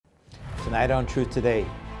Tonight on Truth Today,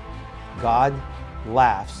 God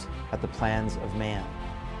laughs at the plans of man.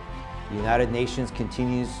 The United Nations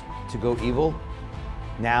continues to go evil,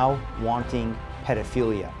 now wanting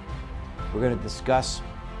pedophilia. We're going to discuss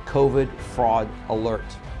COVID fraud alert.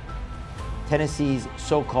 Tennessee's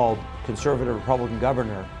so-called conservative Republican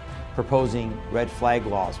governor proposing red flag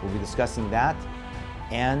laws. We'll be discussing that,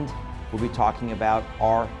 and we'll be talking about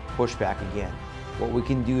our pushback again. What we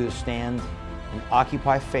can do to stand and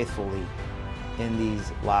occupy faithfully in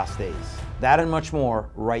these last days. That and much more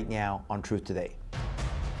right now on Truth Today.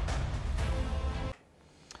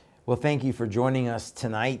 Well, thank you for joining us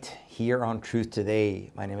tonight here on Truth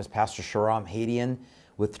Today. My name is Pastor Shahram Hadian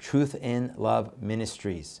with Truth in Love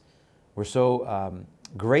Ministries. We're so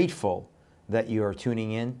grateful that you are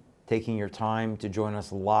tuning in, taking your time to join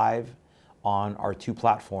us live on our two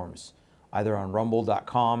platforms, either on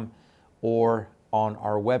rumble.com or on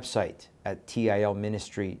our website at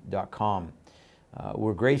tilministry.com.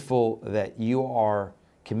 We're grateful that you are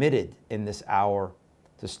committed in this hour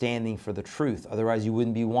to standing for the truth. Otherwise, you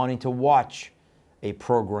wouldn't be wanting to watch a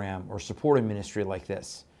program or support a ministry like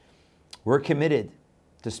this. We're committed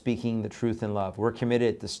to speaking the truth in love. We're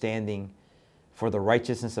committed to standing for the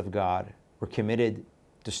righteousness of God. We're committed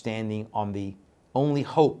to standing on the only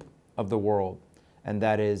hope of the world, and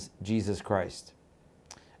that is Jesus Christ.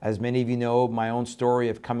 As many of you know, my own story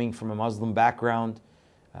of coming from a Muslim background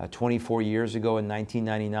 24 years ago in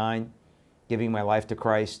 1999, giving my life to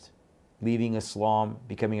Christ, leaving Islam,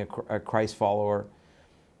 becoming a Christ follower,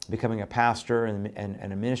 becoming a pastor and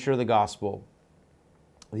a minister of the gospel.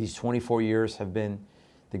 These 24 years have been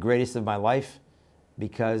the greatest of my life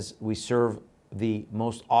because we serve the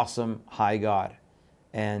most awesome high God.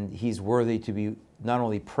 And He's worthy to be not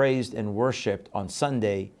only praised and worshiped on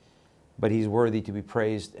Sunday, but He's worthy to be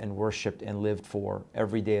praised and worshiped and lived for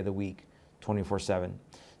every day of the week, 24/7.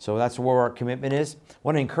 So that's where our commitment is. I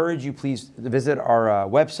want to encourage you, please visit our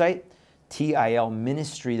website,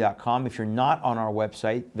 tilministry.com. If you're not on our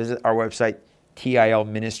website, visit our website,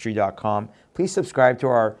 tilministry.com. Please subscribe to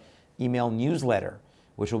our email newsletter,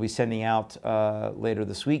 which we'll be sending out later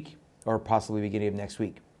this week or possibly beginning of next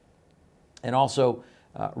week. And also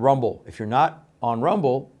Rumble. If you're not on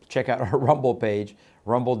Rumble, check out our Rumble page,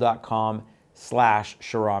 rumble.com/Shahram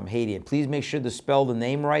Hadian. Please make sure to spell the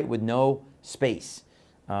name right with no space.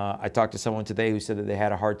 I talked to someone today who said that they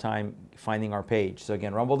had a hard time finding our page. So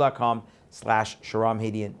again, rumble.com/Shahram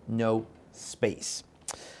Hadian, no space.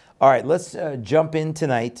 All right, let's jump in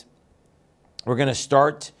tonight. We're going to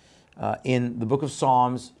start in the book of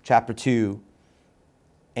Psalms, chapter 2,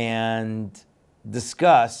 and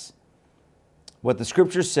discuss what the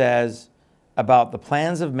scripture says about the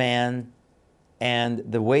plans of man and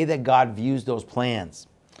the way that God views those plans.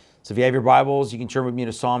 So if you have your Bibles, you can turn with me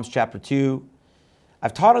to Psalms chapter 2.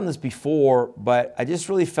 I've taught on this before, but I just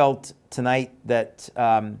really felt tonight that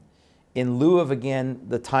in lieu of, again,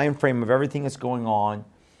 the time frame of everything that's going on,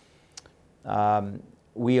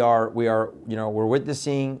 we're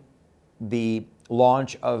witnessing the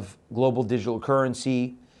launch of global digital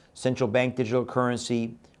currency, central bank digital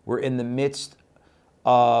currency. We're in the midst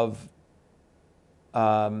of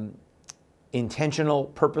intentional,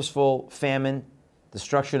 purposeful famine,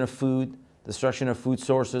 destruction of food, destruction of food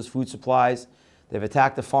sources, food supplies. They've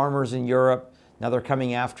attacked the farmers in Europe. Now they're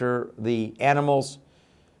coming after the animals.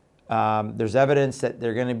 There's evidence that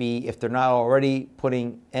they're going to be, if they're not already,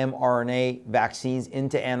 putting mRNA vaccines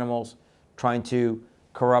into animals, trying to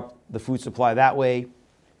corrupt the food supply that way.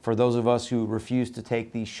 For those of us who refuse to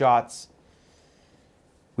take these shots,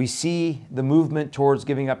 we see the movement towards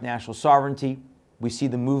giving up national sovereignty. We see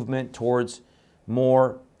the movement towards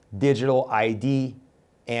more digital ID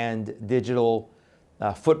and digital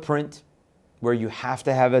footprint, where you have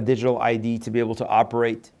to have a digital ID to be able to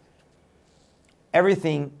operate.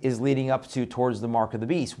 Everything is leading up towards the mark of the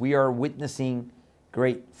beast. We are witnessing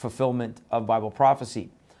great fulfillment of Bible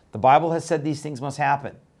prophecy. The Bible has said these things must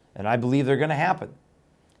happen, and I believe they're going to happen.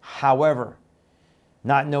 However,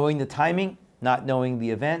 not knowing the timing, not knowing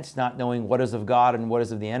the events, not knowing what is of God and what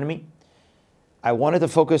is of the enemy, I wanted to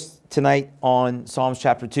focus tonight on Psalms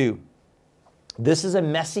chapter 2. This is a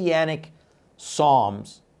messianic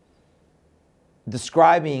Psalms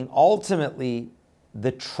describing ultimately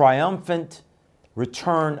the triumphant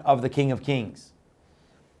return of the King of Kings.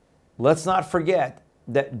 Let's not forget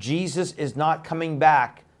that Jesus is not coming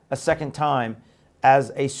back a second time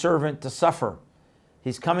as a servant to suffer.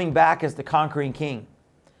 He's coming back as the conquering king.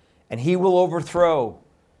 And he will overthrow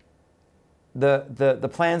the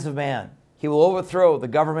plans of man. He will overthrow the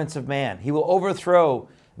governments of man. He will overthrow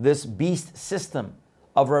this beast system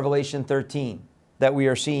of Revelation 13 that we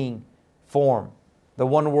are seeing form. the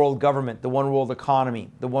one world government, the one world economy,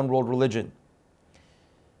 the one world religion.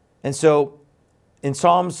 And so in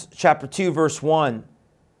Psalms chapter 2, verse 1,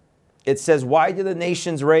 it says, why do the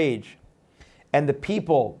nations rage and the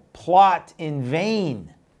people plot in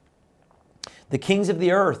vain? The kings of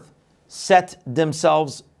the earth set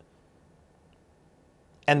themselves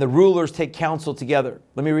and the rulers take counsel together.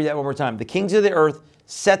 Let me read that one more time. The kings of the earth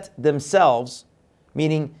set themselves,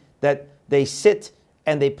 meaning that they sit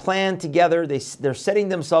and they plan together. They're setting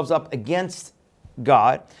themselves up against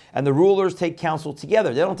God, and the rulers take counsel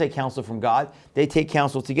together. They don't take counsel from God. They take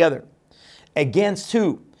counsel together. Against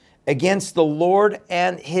who? Against the Lord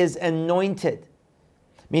and his anointed.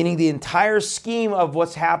 Meaning the entire scheme of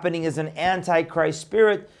what's happening is an antichrist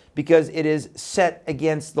spirit, because it is set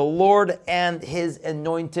against the Lord and his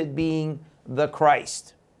anointed, being the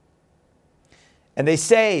Christ. And they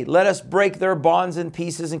say, let us break their bonds in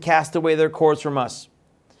pieces and cast away their cords from us.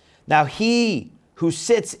 Now he who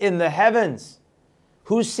sits in the heavens,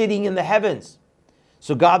 who's sitting in the heavens?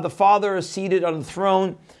 So God the Father is seated on the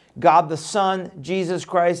throne. God the Son, Jesus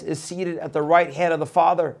Christ, is seated at the right hand of the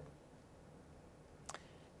Father.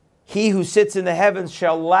 He who sits in the heavens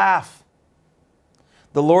shall laugh.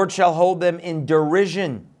 The Lord shall hold them in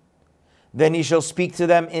derision. Then he shall speak to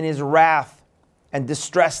them in his wrath and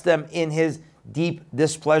distress them in his deep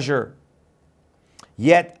displeasure.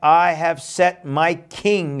 Yet I have set my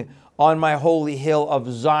king on my holy hill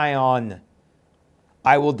of Zion.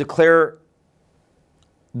 I will declare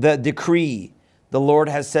the decree. The Lord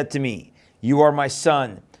has said to me, you are my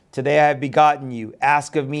son. Today I have begotten you.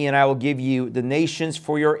 Ask of me, and I will give you the nations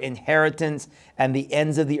for your inheritance and the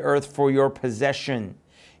ends of the earth for your possession.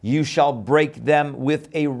 You shall break them with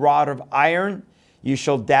a rod of iron. You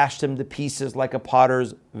shall dash them to pieces like a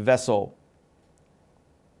potter's vessel.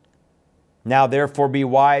 Now therefore be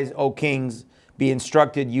wise, O kings. Be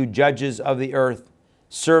instructed, you judges of the earth.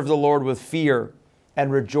 Serve the Lord with fear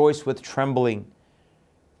and rejoice with trembling.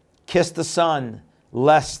 Kiss the Son,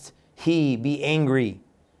 lest he be angry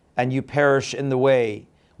and you perish in the way,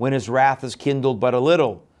 when his wrath is kindled but a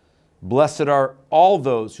little. Blessed are all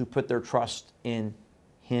those who put their trust in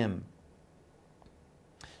him.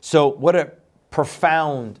 So what a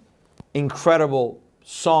profound, incredible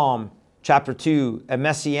Psalm, chapter 2, a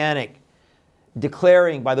messianic,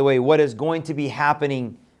 declaring, by the way, what is going to be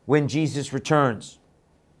happening when Jesus returns.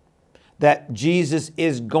 That Jesus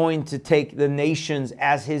is going to take the nations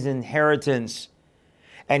as his inheritance,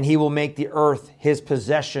 and he will make the earth his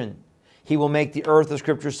possession. He will make the earth, the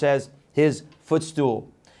scripture says, his footstool,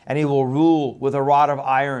 and he will rule with a rod of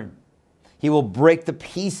iron. He will break to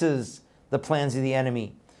pieces the plans of the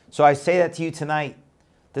enemy. So I say that to you tonight,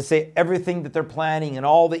 to say everything that they're planning and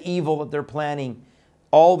all the evil that they're planning,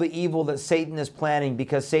 all the evil that Satan is planning,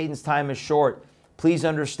 because Satan's time is short. Please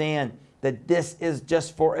understand that this is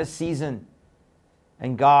just for a season,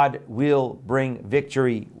 and God will bring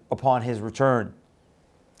victory upon his return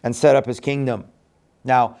and set up his kingdom.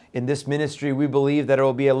 Now, in this ministry, we believe that it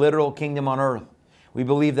will be a literal kingdom on earth. We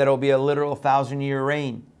believe that it will be a literal 1,000-year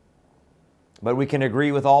reign. But we can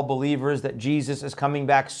agree with all believers that Jesus is coming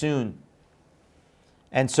back soon.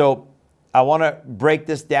 And so I want to break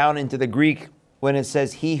this down into the Greek when it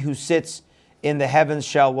says, he who sits in the heavens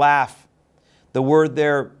shall laugh. The word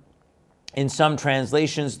there, in some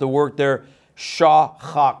translations, the word there,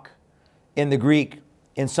 shachak, in the Greek.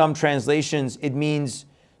 In some translations, it means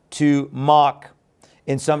to mock.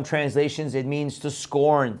 In some translations, it means to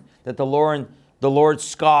scorn, that the Lord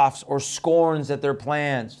scoffs or scorns at their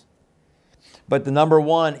plans. But the number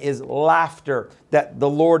one is laughter, that the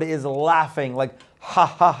Lord is laughing, like, ha,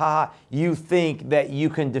 ha, ha, you think that you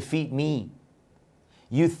can defeat me.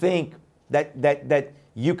 You think that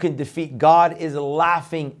you can defeat. God is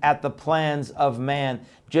laughing at the plans of man,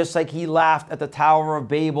 just like he laughed at the Tower of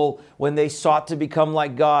Babel when they sought to become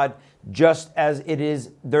like God, just as it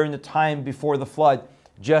is during the time before the flood,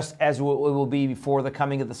 just as it will be before the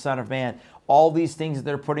coming of the Son of Man. All these things that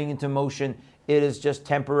they're putting into motion, it is just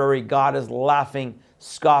temporary. God is laughing,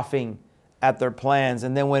 scoffing at their plans.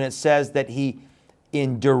 And then when it says that he,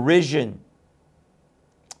 in derision,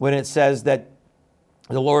 when it says that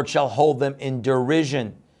the Lord shall hold them in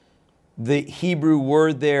derision, the Hebrew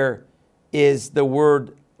word there is the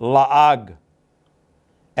word la'ag.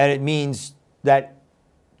 And it means that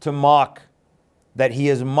to mock, that he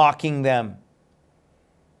is mocking them.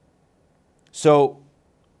 So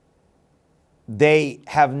they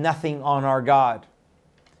have nothing on our God.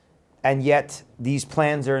 And yet these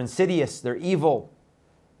plans are insidious, they're evil,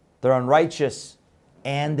 they're unrighteous,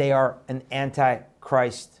 and they are an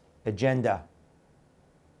antichrist agenda.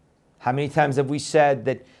 How many times have we said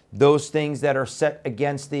that those things that are set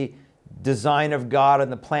against the design of God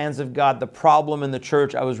and the plans of God, the problem in the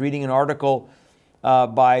church. I was reading an article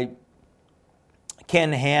by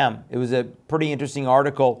Ken Ham. It was a pretty interesting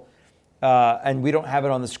article, and we don't have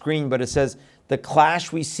it on the screen, but it says, the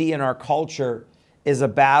clash we see in our culture is a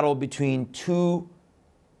battle between two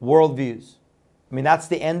worldviews. I mean, that's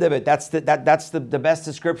the end of it. That's the best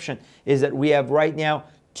description, is that we have right now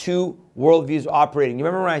two worldviews operating. You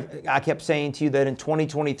remember when I kept saying to you that in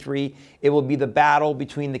 2023, it will be the battle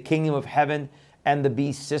between the kingdom of heaven and the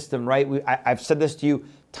beast system, right? I've said this to you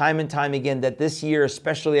time and time again, that this year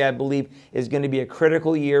especially, I believe, is going to be a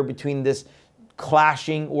critical year between this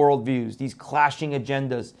clashing worldviews, these clashing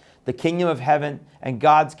agendas, the kingdom of heaven and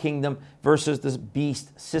God's kingdom versus this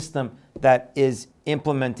beast system that is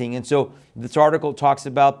implementing. And so this article talks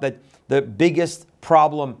about that the biggest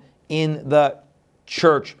problem in the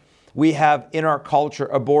church we have in our culture: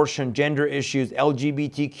 abortion, gender issues,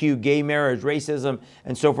 LGBTQ, gay marriage, racism,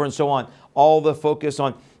 and so forth and so on. All the focus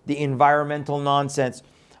on the environmental nonsense.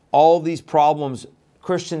 All these problems,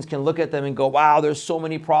 Christians can look at them and go, wow, there's so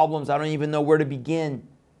many problems. I don't even know where to begin.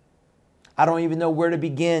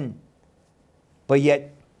 But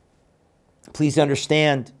yet, please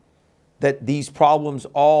understand that these problems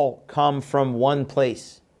all come from one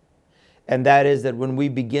place. And that is that when we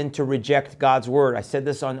begin to reject God's word, I said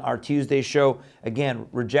this on our Tuesday show, again,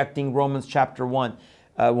 rejecting Romans chapter 1.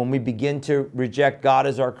 When we begin to reject God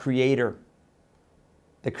as our creator,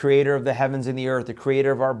 the creator of the heavens and the earth, the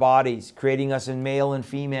creator of our bodies, creating us in male and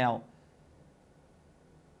female.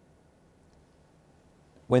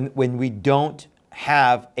 When we don't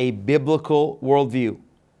have a biblical worldview,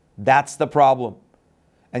 that's the problem.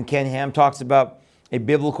 And Ken Ham talks about a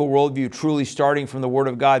biblical worldview truly starting from the Word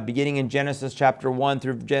of God, beginning in Genesis chapter 1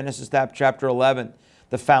 through Genesis chapter 11,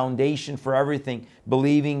 the foundation for everything,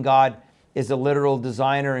 believing God is a literal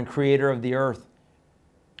designer and creator of the earth,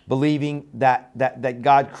 believing that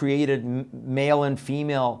God created male and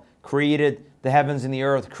female, created the heavens and the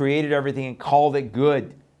earth, created everything and called it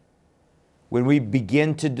good. When we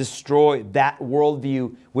begin to destroy that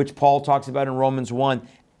worldview, which Paul talks about in Romans 1,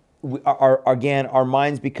 our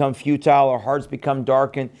minds become futile, our hearts become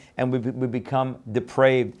darkened, and we become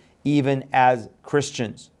depraved, even as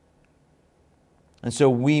Christians. And so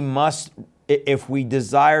we must, if we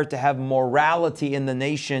desire to have morality in the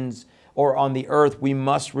nations or on the earth, we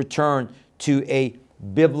must return to a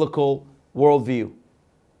biblical worldview.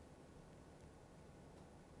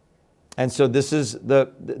 And so this is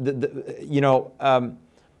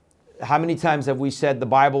how many times have we said the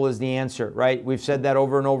Bible is the answer, right? We've said that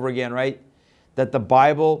over and over again, right? That the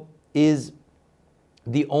Bible is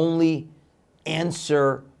the only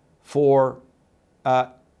answer for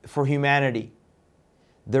humanity.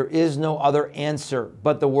 There is no other answer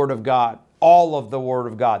but the Word of God. All of the Word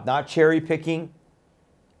of God, not cherry picking.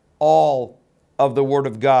 All of the Word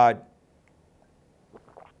of God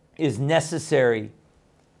is necessary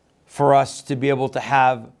for us to be able to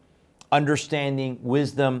have understanding,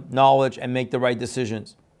 wisdom, knowledge, and make the right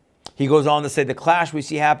decisions. He goes on to say the clash we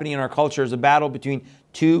see happening in our culture is a battle between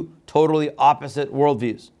two totally opposite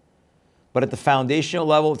worldviews. But at the foundational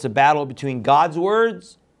level, it's a battle between God's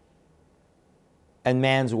words and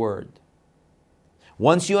man's word.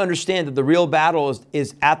 Once you understand that the real battle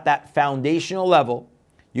is at that foundational level,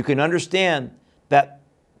 you can understand that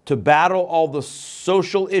to battle all the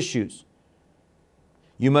social issues,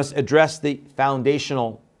 you must address the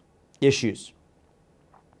foundational issues.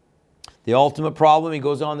 The ultimate problem, he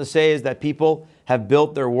goes on to say, is that people have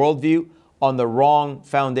built their worldview on the wrong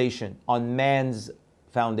foundation, on man's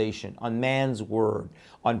foundation, on man's word,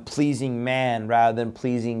 on pleasing man rather than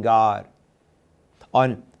pleasing God,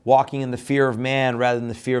 on walking in the fear of man rather than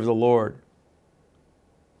the fear of the Lord.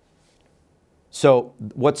 So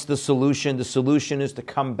what's the solution? The solution is to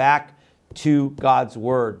come back to God's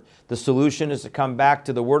word. The solution is to come back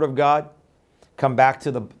to the Word of God, come back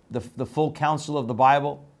to the full counsel of the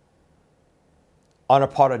Bible,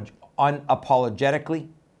 unapologetically,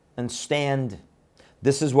 and stand.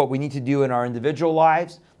 This is what we need to do in our individual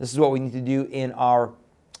lives. This is what we need to do in our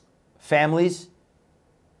families,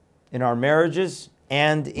 in our marriages,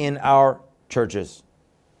 and in our churches.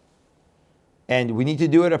 And we need to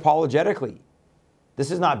do it apologetically.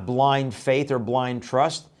 This is not blind faith or blind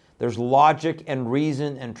trust. There's logic and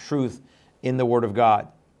reason and truth in the Word of God.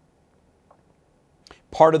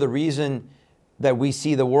 Part of the reason that we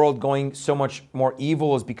see the world going so much more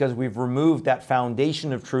evil is because we've removed that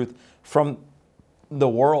foundation of truth from the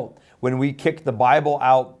world. When we kicked the Bible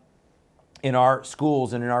out in our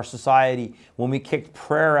schools and in our society, when we kicked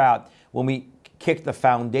prayer out, when we kicked the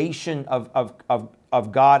foundation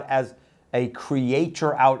of God as a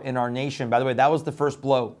creator out in our nation. By the way, that was the first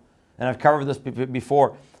blow. and I've covered this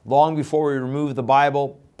before, long before we removed the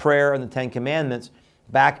Bible, prayer, and the Ten Commandments,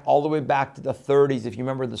 all the way back to the 30s. If you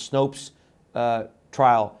remember the Snopes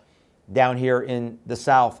trial down here in the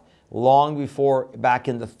South, long before, back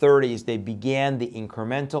in the 30s, they began the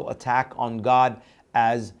incremental attack on God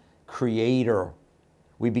as creator.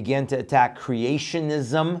 We began to attack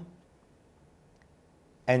creationism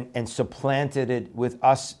and supplanted it with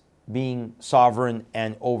us being sovereign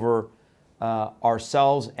and over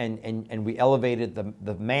ourselves, and we elevated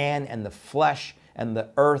the man and the flesh and the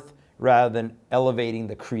earth rather than elevating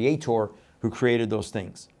the creator who created those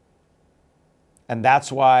things. And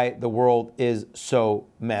that's why the world is so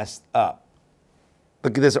messed up.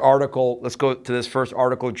 Look at this article. Let's go to this first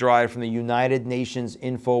article derived from the United Nations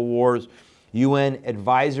InfoWars UN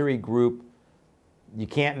Advisory Group. You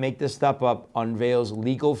can't make this stuff up. Unveils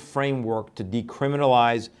legal framework to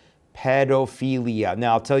decriminalize pedophilia.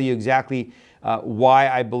 Now, I'll tell you exactly why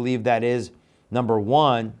I believe that is. Number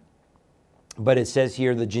one, but it says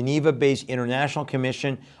here, the Geneva-based International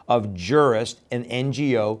Commission of Jurists, an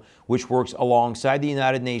NGO, which works alongside the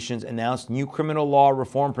United Nations, announced new criminal law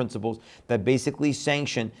reform principles that basically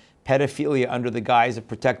sanction pedophilia under the guise of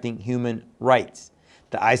protecting human rights.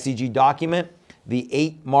 The ICG document, the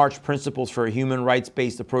 8 March Principles for a Human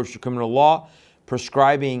Rights-Based Approach to Criminal Law,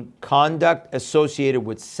 prescribing conduct associated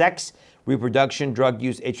with sex, reproduction, drug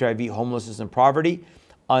use, HIV, homelessness, and poverty,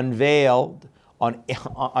 unveiled on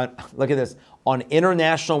look at this, on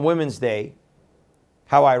International Women's Day.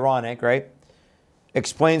 How ironic, right?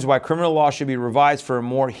 Explains why criminal law should be revised for a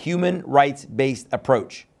more human rights-based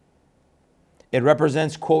approach. It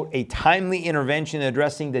represents, quote, a timely intervention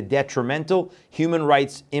addressing the detrimental human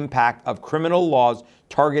rights impact of criminal laws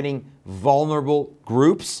targeting vulnerable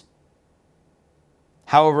groups.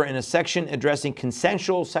 However, in a section addressing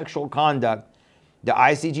consensual sexual conduct, the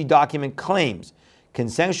ICG document claims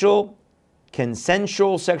consensual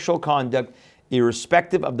sexual conduct,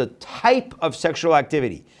 irrespective of the type of sexual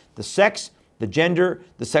activity, the sex, the gender,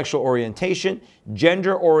 the sexual orientation,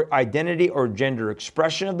 gender or identity or gender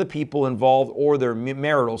expression of the people involved, or their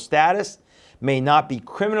marital status, may not be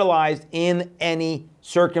criminalized in any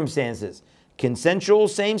circumstances. Consensual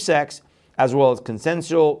same-sex, as well as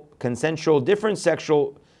consensual different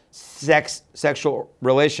sexual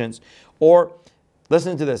relations, or,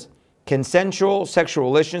 listen to this, consensual sexual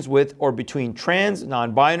relations with or between trans,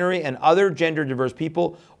 non-binary, and other gender-diverse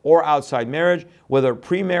people, or outside marriage, whether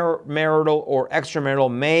premarital or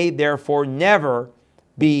extramarital, may therefore never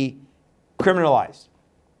be criminalized.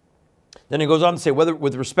 Then it goes on to say, whether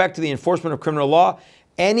with respect to the enforcement of criminal law,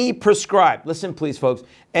 any prescribed, listen please folks,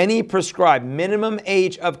 any prescribed minimum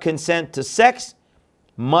age of consent to sex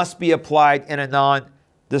must be applied in a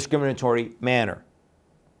non-discriminatory manner.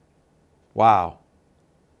 Wow.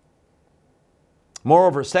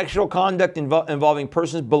 Moreover, sexual conduct involving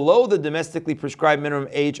persons below the domestically prescribed minimum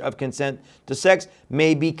age of consent to sex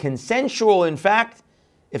may be consensual in fact,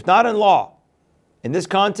 if not in law. In this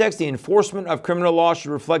context, the enforcement of criminal law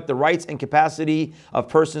should reflect the rights and capacity of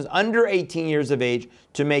persons under 18 years of age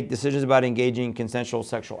to make decisions about engaging in consensual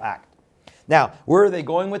sexual act. Now, where are they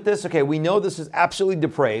going with this? Okay, we know this is absolutely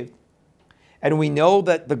depraved, and we know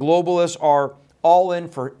that the globalists are all in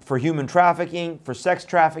for human trafficking, for sex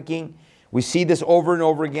trafficking. We see this over and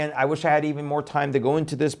over again. I wish I had even more time to go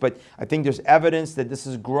into this, but I think there's evidence that this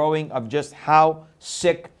is growing of just how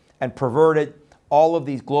sick and perverted all of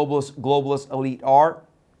these globalist elite are.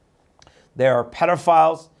 They are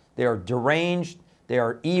pedophiles, they are deranged, they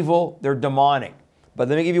are evil, they're demonic. But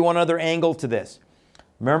let me give you one other angle to this.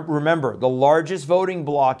 Remember, the largest voting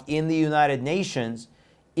bloc in the United Nations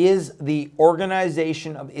is the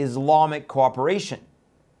Organization of Islamic Cooperation.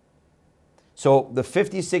 So the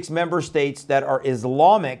 56 member states that are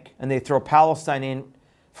Islamic, and they throw Palestine in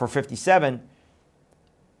for 57,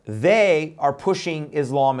 they are pushing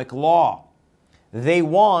Islamic law. They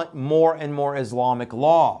want more and more Islamic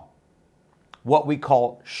law, what we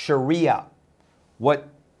call Sharia, what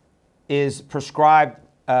is prescribed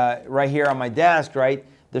right here on my desk, right?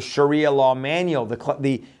 The Sharia law manual,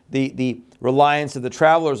 the Reliance of the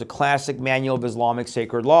Traveler, a classic manual of Islamic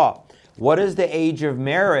sacred law. What is the age of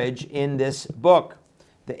marriage in this book?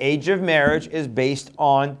 The age of marriage is based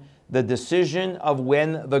on the decision of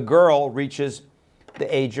when the girl reaches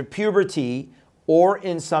the age of puberty, or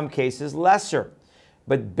in some cases lesser.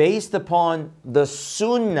 But based upon the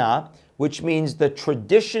Sunnah, which means the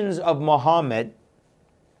traditions of Muhammad,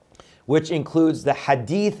 which includes the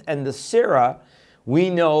Hadith and the Sirah, we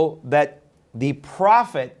know that the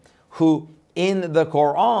Prophet, who in the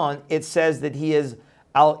Quran, it says that he is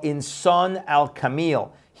Al-Insan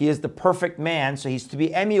Al-Kamil. He is the perfect man, so he's to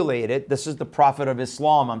be emulated. This is the prophet of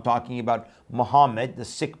Islam. I'm talking about Muhammad, the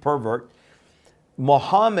sick pervert.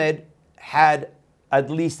 Muhammad had at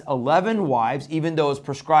least 11 wives, even though it's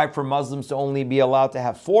prescribed for Muslims to only be allowed to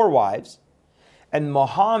have 4 wives. And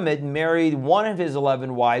Muhammad married one of his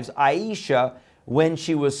 11 wives, Aisha, when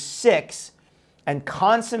she was 6, and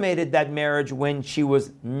consummated that marriage when she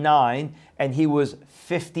was 9, and he was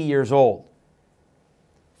 50 years old.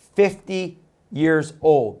 50 years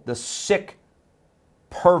old, the sick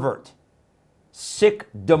pervert, sick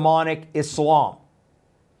demonic Islam.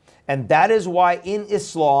 And that is why in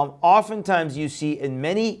Islam, oftentimes you see in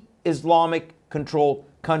many Islamic controlled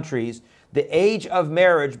countries, the age of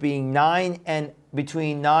marriage being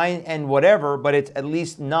between 9 and whatever, but it's at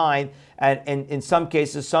least 9. And in some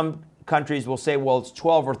cases, some countries will say, well, it's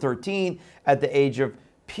 12 or 13 at the age of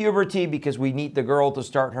puberty because we need the girl to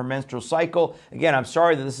start her menstrual cycle. Again, I'm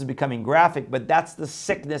sorry that this is becoming graphic, but that's the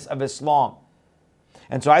sickness of Islam.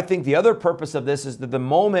 And so I think the other purpose of this is that the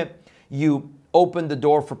moment you open the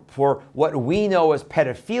door for what we know as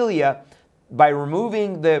pedophilia, by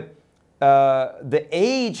removing the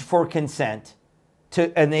age for consent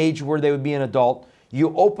to an age where they would be an adult,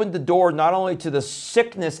 you open the door not only to the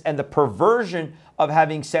sickness and the perversion of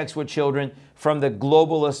having sex with children from the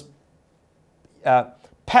globalist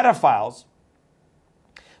pedophiles,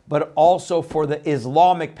 but also for the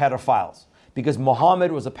Islamic pedophiles. Because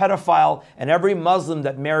Muhammad was a pedophile, and every Muslim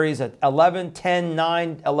that marries an 11, 10,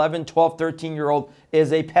 9, 11, 12, 13-year-old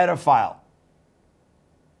is a pedophile.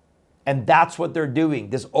 And that's what they're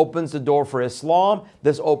doing. This opens the door for Islam.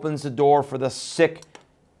 This opens the door for the sick,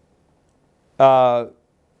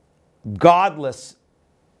 godless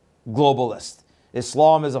globalist.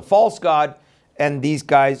 Islam is a false god, and these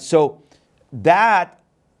guys, so that,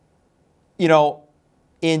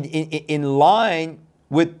 in line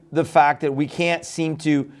with the fact that we can't seem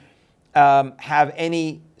to have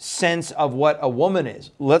any sense of what a woman is.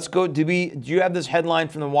 Let's go. Do you have this headline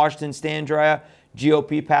from the Washington Stand-Drya?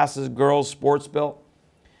 GOP passes girls' sports bill.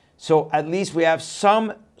 So at least we have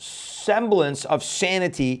some semblance of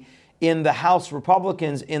sanity in the House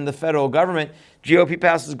Republicans in the federal government. GOP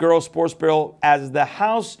passes girls' sports bill as the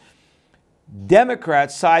House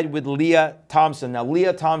Democrats side with Leah Thompson. Now,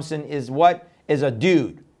 Leah Thompson is what? Is a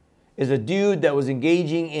dude that was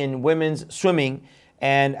engaging in women's swimming.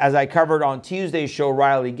 And as I covered on Tuesday's show,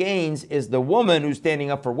 Riley Gaines is the woman who's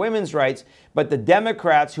standing up for women's rights. But the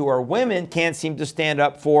Democrats who are women can't seem to stand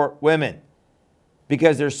up for women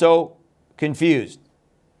because they're so confused.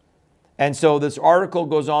 And so this article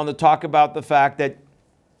goes on to talk about the fact that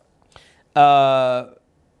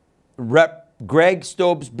Rep. Greg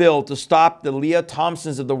Stobe's bill to stop the Leah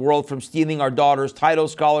Thompsons of the world from stealing our daughters'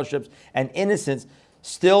 titles, scholarships, and innocence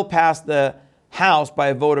still passed the House by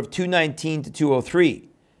a vote of 219 to 203,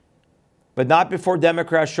 but not before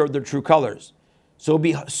Democrats showed their true colors. So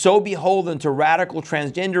beholden to radical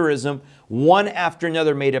transgenderism, one after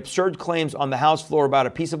another made absurd claims on the House floor about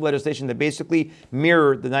a piece of legislation that basically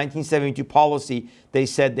mirrored the 1972 policy they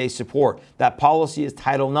said they support. That policy is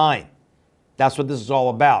Title IX. That's what this is all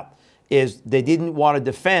about. Is they didn't want to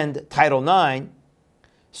defend Title IX,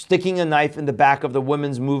 sticking a knife in the back of the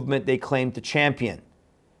women's movement they claimed to champion,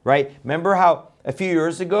 right? Remember how a few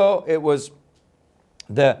years ago it was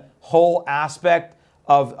the whole aspect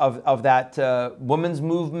of that women's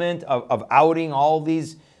movement of outing all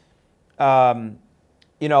these,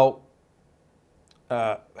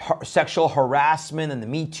 sexual harassment and the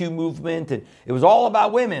Me Too movement, and it was all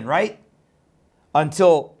about women, right?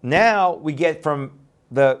 Until now we get from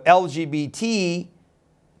the LGBT,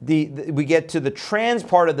 we get to the trans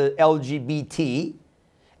part of the LGBT,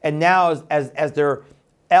 and now as they're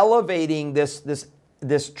elevating this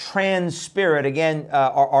trans spirit, again,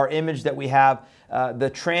 our image that we have,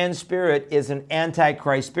 the trans spirit is an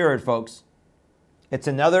antichrist spirit, folks. It's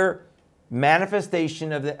another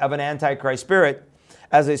manifestation of an antichrist spirit.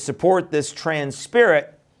 As they support this trans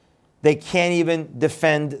spirit, they can't even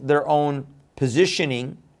defend their own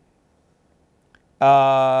positioning. They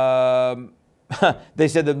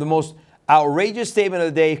said that the most outrageous statement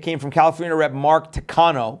of the day came from California Rep. Mark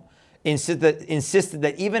Takano, insisted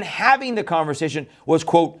that even having the conversation was,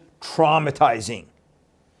 quote, traumatizing.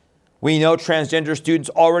 We know transgender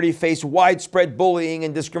students already face widespread bullying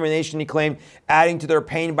and discrimination, he claimed, adding to their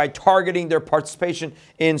pain by targeting their participation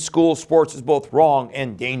in school sports is both wrong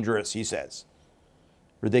and dangerous, he says.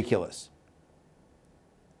 Ridiculous.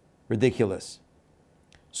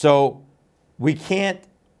 So we can't,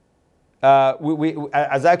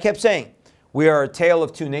 as I kept saying, we are a tale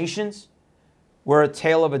of two nations. We're a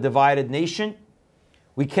tale of a divided nation.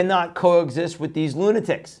 We cannot coexist with these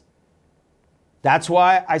lunatics. That's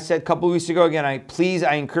why I said a couple of weeks ago, again, I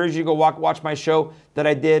encourage you to go watch my show that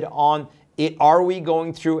I did on it. Are we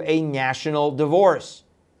going through a national divorce?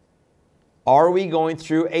 Are we going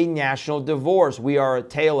through a national divorce? We are a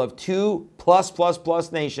tale of two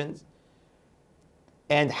plus nations.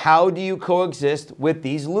 And how do you coexist with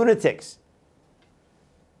these lunatics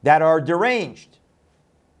that are deranged?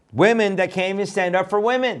 Women that can't even stand up for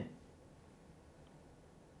women.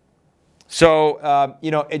 So,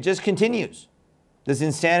 it just continues. This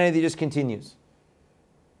insanity just continues.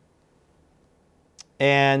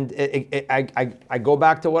 And I go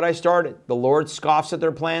back to what I started. The Lord scoffs at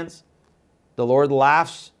their plans. The Lord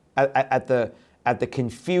laughs at the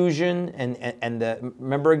confusion.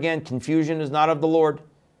 Remember again, confusion is not of the Lord.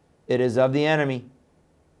 It is of the enemy.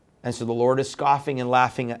 And so the Lord is scoffing and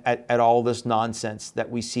laughing at all this nonsense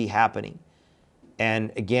that we see happening.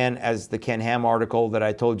 And again, as the Ken Ham article that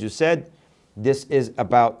I told you said, this is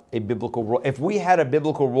about a biblical world. If we had a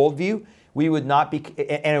biblical worldview, we would not be,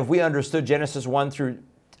 and if we understood Genesis 1 through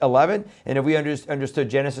 11, and if we understood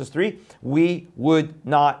Genesis 3, we would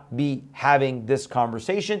not be having this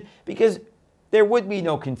conversation, because there would be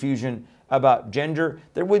no confusion about gender.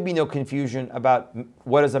 There would be no confusion about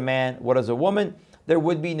what is a man, what is a woman. There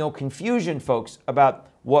would be no confusion, folks, about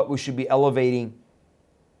what we should be elevating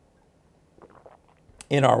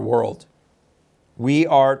in our world. We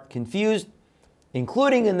are confused,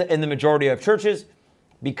 including in the majority of churches,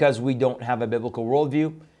 because we don't have a biblical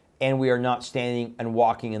worldview and we are not standing and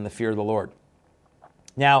walking in the fear of the Lord.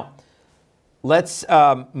 Now, let's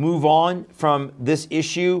move on from this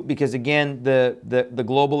issue, because again, the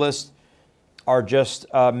globalists are just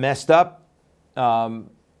messed up.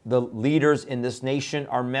 The leaders in this nation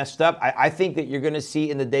are messed up. I think that you're going to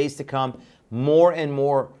see in the days to come more and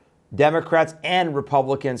more Democrats and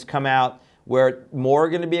Republicans come out where more are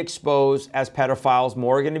going to be exposed as pedophiles,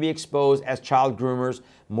 more are going to be exposed as child groomers,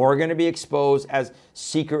 more are going to be exposed as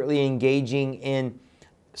secretly engaging in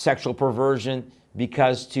sexual perversion,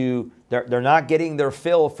 because they're not getting their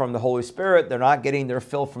fill from the Holy Spirit, they're not getting their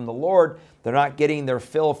fill from the Lord, they're not getting their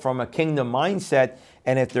fill from a kingdom mindset,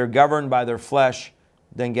 and if they're governed by their flesh,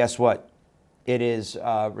 then guess what? It is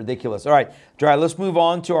ridiculous. All right, let's move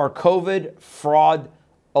on to our COVID fraud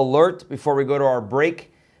alert before we go to our break.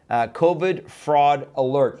 COVID fraud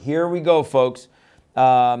alert. Here we go, folks.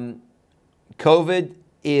 COVID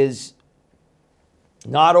is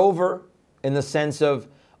not over in the sense of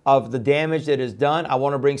the damage that is done. I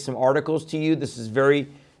want to bring some articles to you. This is very,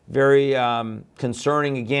 very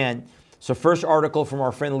concerning again. So first article from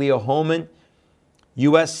our friend Leo Hohmann.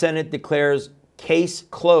 U.S. Senate declares case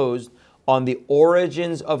closed on the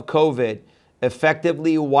origins of COVID,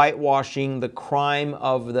 effectively whitewashing the crime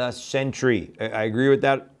of the century. I agree with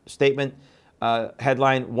that statement.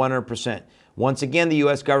 Headline 100%. Once again, the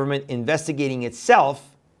U.S. government investigating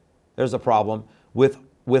itself, there's a problem,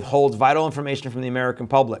 withholds vital information from the American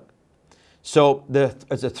public. So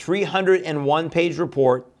it's a 301-page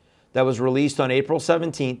report that was released on April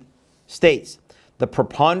 17th, states, the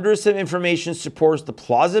preponderance of information supports the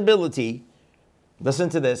plausibility, listen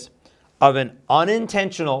to this, of an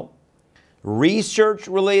unintentional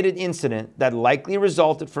research-related incident that likely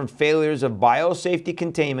resulted from failures of biosafety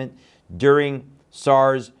containment during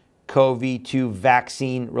SARS-CoV-2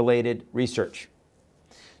 vaccine-related research.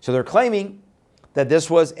 So they're claiming that this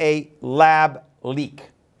was a lab leak,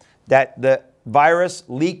 that the virus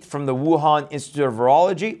leaked from the Wuhan Institute of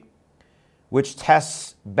Virology, which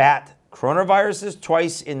tests bat coronaviruses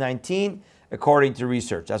twice in 19, according to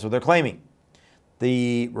research. That's what they're claiming.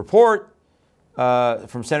 The report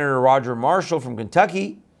from Senator Roger Marshall from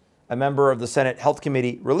Kentucky, a member of the Senate Health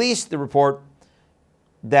Committee, released the report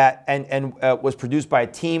that and was produced by a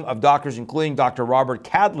team of doctors, including Dr. Robert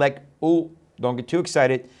Kadlec. Ooh, don't get too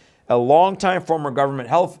excited. A longtime former government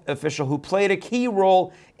health official who played a key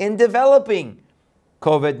role in developing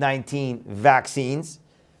COVID-19 vaccines,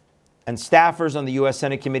 and staffers on the U.S.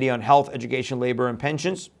 Senate Committee on Health, Education, Labor, and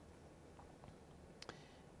Pensions.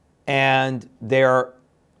 And they're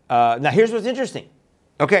now, here's what's interesting.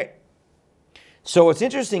 Okay, so what's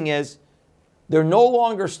interesting is they're no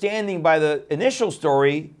longer standing by the initial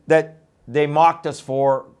story that they mocked us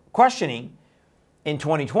for questioning in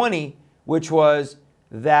 2020, which was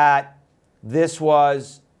that this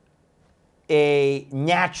was a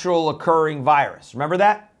natural occurring virus. Remember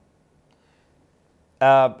that?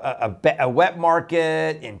 A wet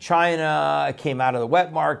market in China. It came out of the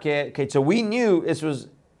wet market. Okay, so we knew this was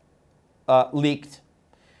leaked.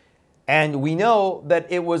 And we know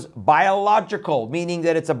that it was biological, meaning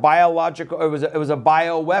that it's a biological, it was a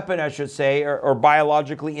bioweapon, I should say, or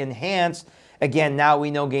biologically enhanced. Again, now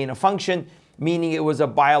we know gain of function, meaning it was a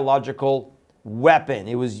biological weapon.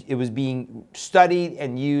 It was being studied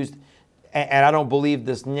and used, and I don't believe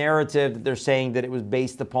this narrative that they're saying that it was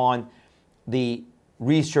based upon the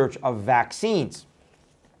research of vaccines.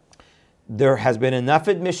 There has been enough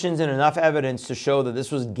admissions and enough evidence to show that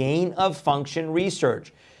this was gain of function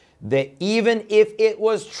research. That even if it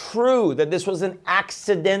was true that this was an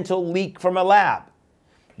accidental leak from a lab,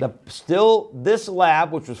 this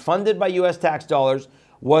lab, which was funded by US tax dollars,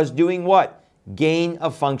 was doing what? Gain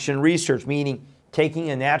of function research, meaning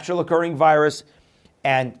taking a natural occurring virus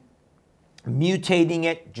and mutating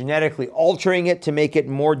it, genetically altering it to make it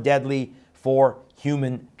more deadly for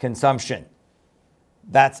human consumption.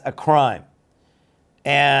 That's a crime.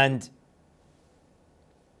 And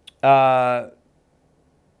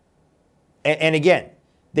again,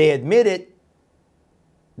 they admitted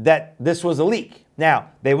that this was a leak. Now,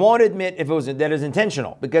 they won't admit if that is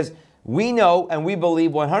intentional, because we know and we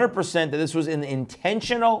believe 100% that this was an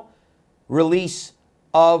intentional release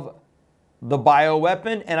of the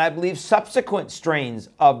bioweapon, and I believe subsequent strains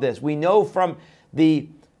of this. We know from the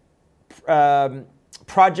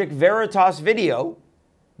Project Veritas video,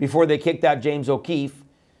 before they kicked out James O'Keefe.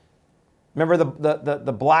 Remember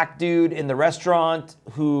the black dude in the restaurant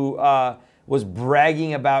who was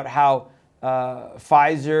bragging about how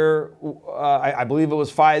Pfizer, I believe it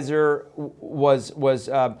was Pfizer, was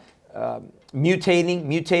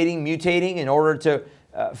mutating in order to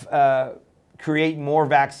create more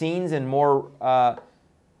vaccines and more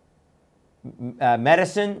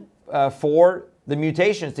medicine for the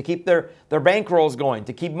mutations, to keep their bankrolls going,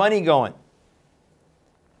 to keep money going.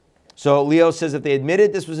 So Leo says if they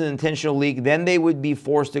admitted this was an intentional leak, then they would be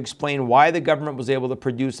forced to explain why the government was able to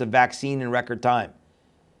produce a vaccine in record time.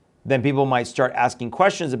 Then people might start asking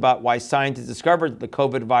questions about why scientists discovered that the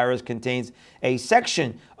COVID virus contains a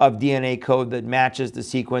section of DNA code that matches the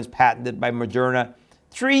sequence patented by Moderna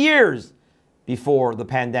 3 years before the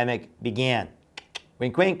pandemic began.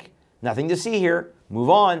 Wink, wink. Nothing to see here. Move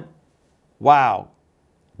on. Wow.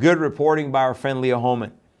 Good reporting by our friend Leo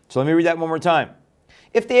Homan. So let me read that one more time.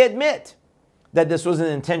 If they admit that this was an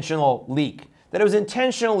intentional leak, that it was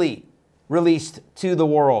intentionally released to the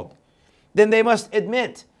world, then they must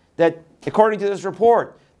admit that, according to this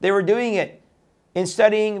report, they were doing it in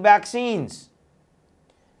studying vaccines,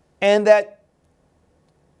 and that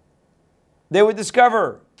they would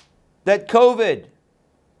discover that COVID,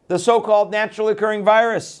 the so-called naturally occurring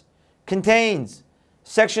virus, contains a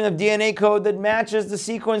section of DNA code that matches the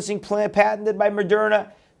sequencing plan patented by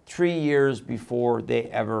Moderna 3 years before they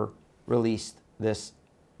ever released this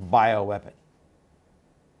bioweapon.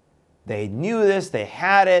 They knew this, they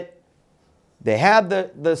had it, they had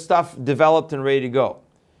the stuff developed and ready to go.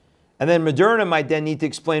 And then Moderna might then need to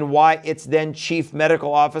explain why its then chief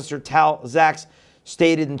medical officer, Tal Zaks,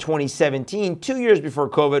 stated in 2017, 2 years before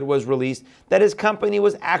COVID was released, that his company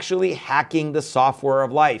was actually hacking the software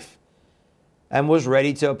of life and was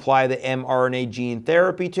ready to apply the mRNA gene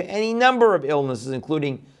therapy to any number of illnesses,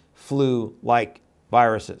 including flu-like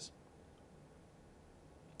viruses.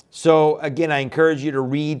 So again, I encourage you to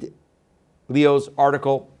read Leo's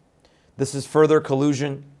article. This is further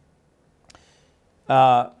collusion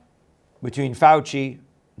between Fauci,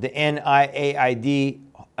 the NIAID,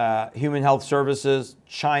 Human Health Services,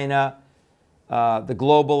 China, the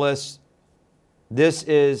globalists. This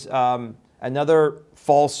is another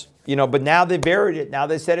false, but now they buried it. Now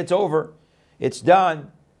they said it's over. It's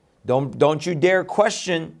done. Don't you dare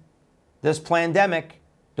question this pandemic.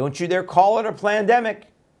 Don't you dare call it a pandemic.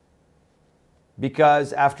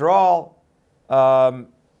 Because after all,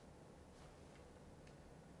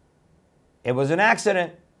 it was an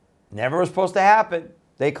accident. Never was supposed to happen,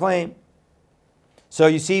 they claim. So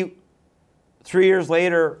you see, 3 years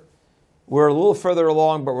later, we're a little further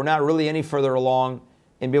along, but we're not really any further along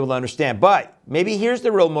in being able to understand. But maybe here's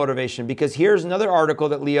the real motivation, because here's another article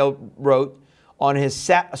that Leo wrote on his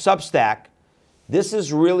Substack. This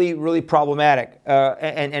is really, really problematic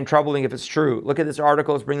and troubling if it's true. Look at this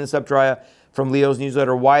article. Let's bring this up, Drya, from Leo's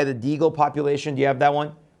newsletter. Why the Deagle population, do you have that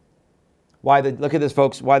one? Look at this,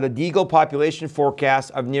 folks. Why the Deagle population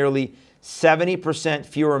forecast of nearly 70%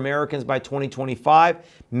 fewer Americans by 2025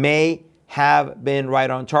 may have been right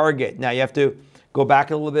on target. Now, you have to go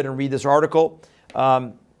back a little bit and read this article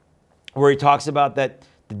where he talks about that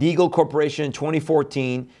the Deagle Corporation in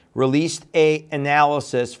 2014 released an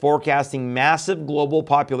analysis forecasting massive global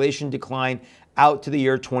population decline out to the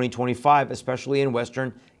year 2025, especially in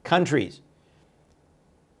Western countries.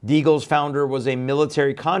 Deagle's founder was a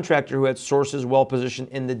military contractor who had sources well positioned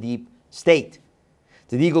in the deep state.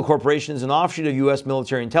 The Deagle Corporation is an offshoot of U.S.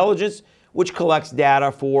 military intelligence, which collects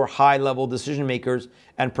data for high-level decision makers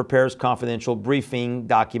and prepares confidential briefing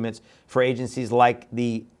documents for agencies like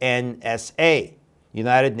the NSA,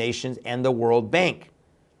 United Nations, and the World Bank.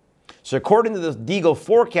 So according to the Deagle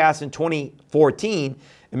forecast in 2014,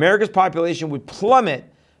 America's population would plummet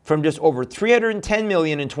from just over 310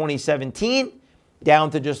 million in 2017 down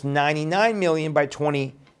to just 99 million by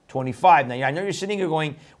 2025. Now, I know you're sitting here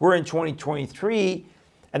going, we're in 2023,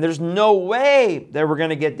 and there's no way that we're going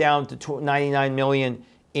to get down to 99 million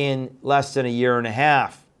in less than a year and a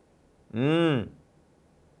half. The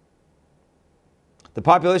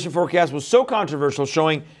population forecast was so controversial,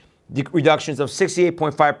 showing reductions of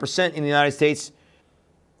 68.5% in the United States,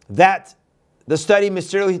 that the study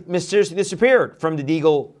mysteriously disappeared from the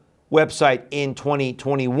Deagle website in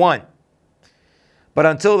 2021. But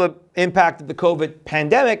until the impact of the COVID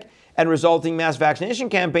pandemic and resulting mass vaccination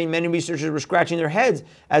campaign, many researchers were scratching their heads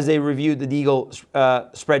as they reviewed the Deagle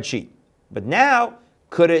spreadsheet. But now,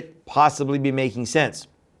 could it possibly be making sense?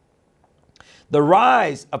 The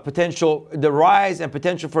rise and potential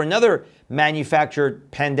for another manufactured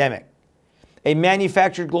pandemic, a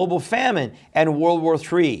manufactured global famine, and World War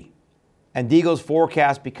III. And Deagle's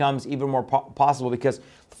forecast becomes even more possible because,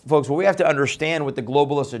 folks, what we have to understand with the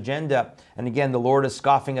globalist agenda, and again, the Lord is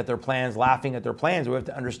scoffing at their plans, laughing at their plans. We have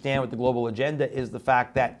to understand what the global agenda is, the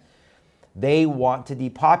fact that they want to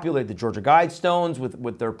depopulate the Georgia Guidestones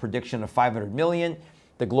with their prediction of 500 million.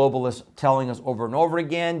 The globalists telling us over and over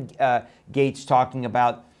again, Gates talking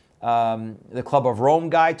about, the Club of Rome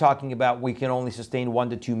guy talking about we can only sustain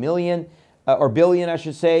 1 to 2 million, or billion, I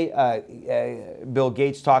should say. Bill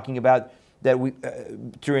Gates talking about that we,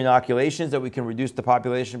 through inoculations, that we can reduce the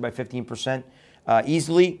population by 15%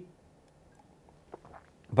 easily.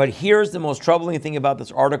 But here's the most troubling thing about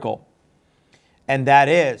this article, and that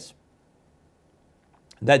is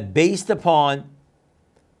that based upon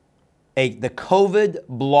the COVID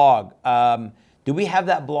blog, do we have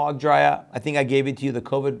that blog, Jaya? I think I gave it to you, the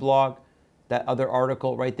COVID blog, that other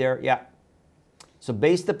article right there. Yeah. So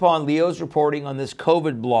based upon Leo's reporting on this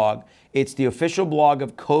COVID blog, it's the official blog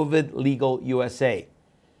of COVID Legal USA.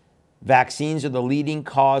 Vaccines are the leading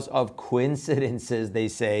cause of coincidences, they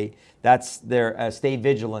say. That's their stay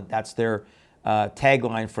vigilant. That's their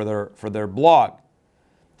tagline for their blog.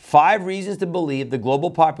 5 reasons to believe the global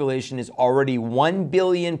population is already 1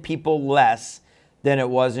 billion people less than it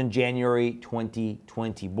was in January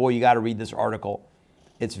 2020. Boy, you got to read this article.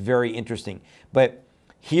 It's very interesting. But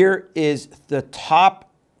here is the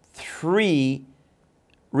top 3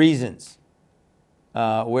 reasons.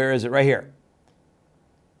 Where is it? Right here.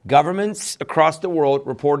 Governments across the world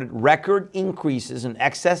reported record increases in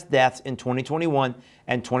excess deaths in 2021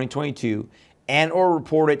 and 2022, and or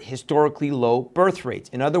reported historically low birth rates.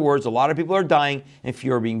 In other words, a lot of people are dying and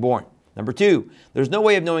fewer are being born. Number 2, there's no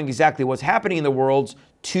way of knowing exactly what's happening in the world's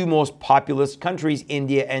 2 most populous countries,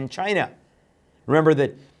 India and China. Remember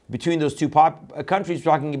that between those 2 countries,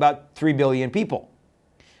 we're talking about 3 billion people.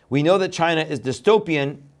 We know that China is a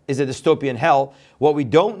dystopian hell. What we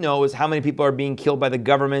don't know is how many people are being killed by the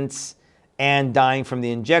governments and dying from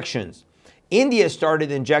the injections. India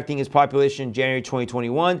started injecting its population in January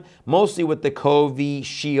 2021, mostly with the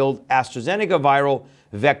Covishield AstraZeneca viral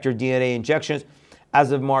vector DNA injections.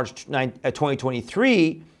 As of March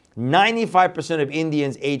 2023, 95% of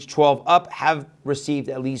Indians aged 12 up have received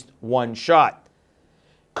at least 1 shot.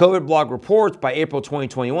 COVID blog reports by April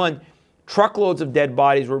 2021, truckloads of dead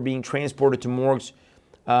bodies were being transported to morgues,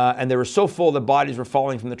 and they were so full that bodies were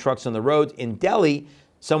falling from the trucks on the roads. In Delhi,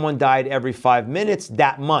 someone died every 5 minutes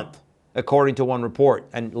that month, according to one report,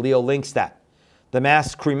 and Leo links that. The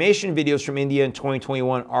mass cremation videos from India in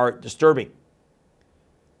 2021 are disturbing.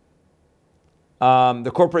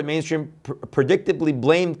 The corporate mainstream predictably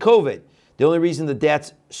blamed COVID. The only reason the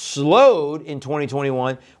deaths slowed in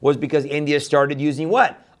 2021 was because India started using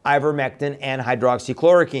what? Ivermectin and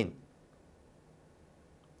hydroxychloroquine.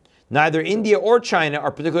 Neither India or China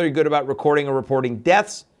are particularly good about recording or reporting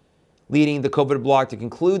deaths, leading the COVID blog to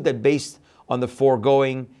conclude that based on the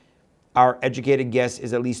foregoing, our educated guess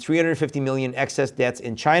is at least 350 million excess deaths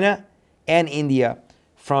in China and India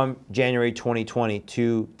from January 2020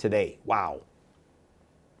 to today. Wow.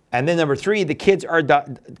 And then number 3, the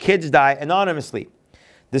kids die anonymously.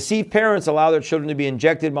 Deceived parents allow their children to be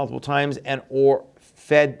injected multiple times and or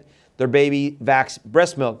fed their baby vax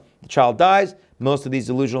breast milk. The child dies. Most of these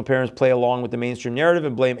delusional parents play along with the mainstream narrative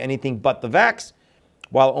and blame anything but the vax,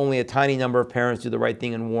 while only a tiny number of parents do the right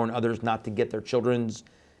thing and warn others not to get their children's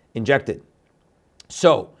injected.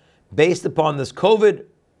 So, based upon this COVID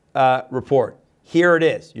report, here it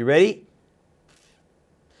is. You ready?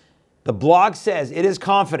 The blog says it is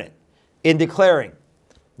confident in declaring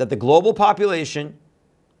that the global population,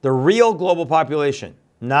 the real global population,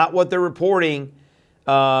 not what they're reporting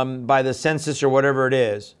by the census or whatever it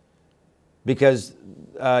is, because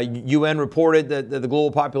UN reported that the global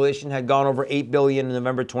population had gone over 8 billion in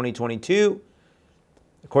November 2022.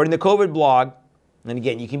 According to the COVID blog, and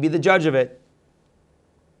again, you can be the judge of it,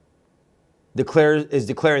 is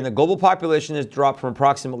declaring the global population has dropped from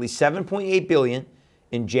approximately 7.8 billion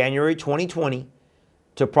in January 2020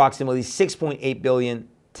 to approximately 6.8 billion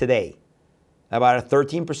today. About a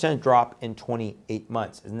 13% drop in 28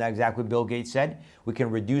 months. Isn't that exactly what Bill Gates said? We can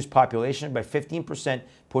reduce population by 15%,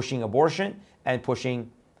 pushing abortion and pushing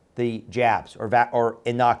the jabs or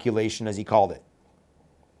inoculation, as he called it.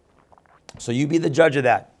 So you be the judge of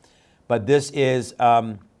that. But this is,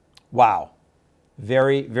 wow,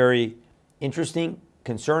 very, very interesting,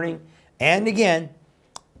 concerning. And again,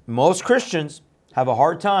 most Christians have a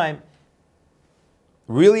hard time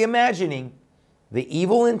really imagining the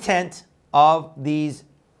evil intent of these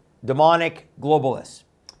demonic globalists.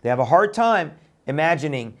 They have a hard time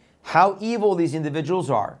imagining how evil these individuals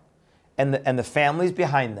are and the families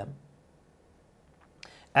behind them,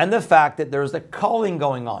 and the fact that there's a culling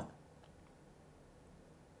going on.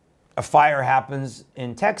 A fire happens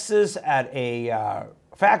in Texas at a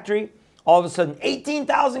factory. All of a sudden,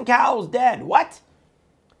 18,000 cows dead. What?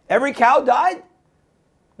 Every cow died?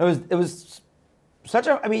 It was such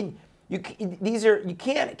a, I mean, you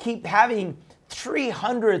can't keep having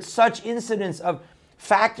 300 such incidents of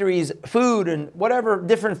factories, food, and whatever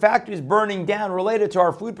different factories burning down related to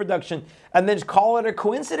our food production, and then just call it a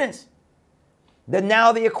coincidence that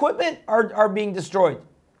now the equipment are being destroyed.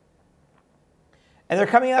 And they're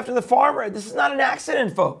coming after the farmer. This is not an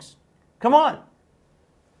accident, folks. Come on.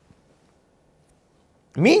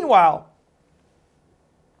 Meanwhile,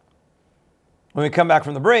 when we come back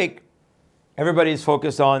from the break, everybody's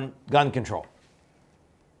focused on gun control.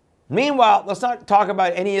 Meanwhile, let's not talk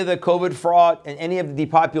about any of the COVID fraud and any of the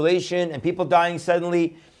depopulation and people dying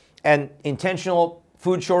suddenly and intentional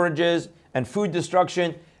food shortages and food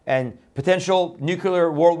destruction and potential nuclear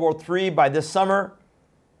World War III by this summer.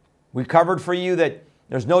 We covered for you that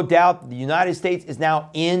there's no doubt the United States is now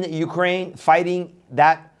in Ukraine fighting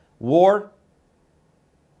that war.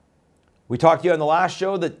 We talked to you on the last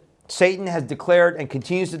show that Satan has declared and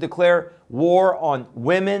continues to declare war on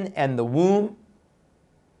women and the womb.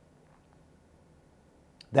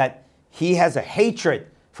 That he has a hatred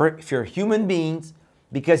for human beings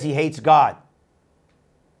because he hates God.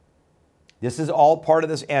 This is all part of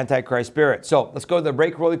this Antichrist spirit. So let's go to the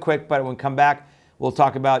break really quick, but when we come back, we'll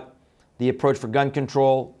talk about the approach for gun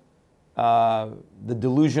control, the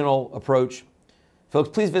delusional approach. Folks,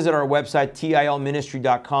 please visit our website,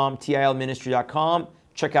 tilministry.com, tilministry.com.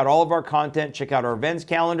 Check out all of our content. Check out our events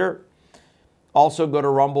calendar. Also go to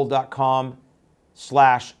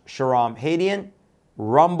rumble.com/Shahram Hadian,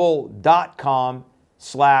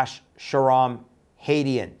 rumble.com/Shahram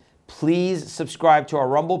Hadian. Please subscribe to our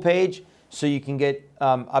Rumble page so you can get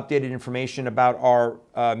updated information about our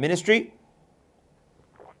ministry.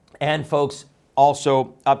 And folks,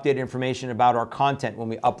 also updated information about our content when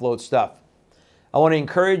we upload stuff. I want to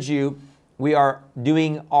encourage you, we are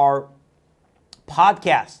doing our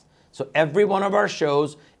podcast. So every one of our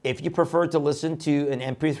shows, if you prefer to listen to an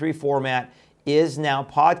MP3 format, is now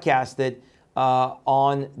podcasted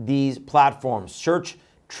on these platforms. Search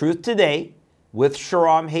Truth Today with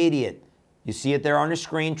Shahram Hadian. You see it there on the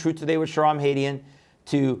screen, Truth Today with Shahram Hadian,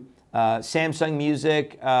 to Samsung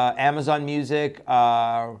Music, Amazon Music,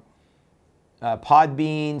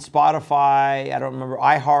 Podbean, Spotify, I don't remember,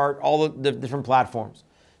 iHeart, all the different platforms.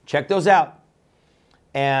 Check those out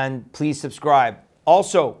and please subscribe.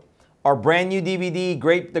 Also, our brand new DVD,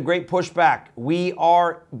 The Great Pushback. We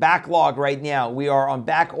are backlogged right now. We are on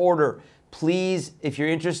back order. Please, if you're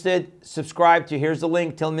interested, subscribe to, here's the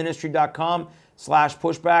link,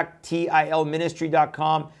 tilministry.com/pushback,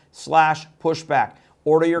 tilministry.com/pushback.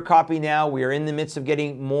 Order your copy now. We are in the midst of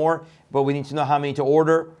getting more, but we need to know how many to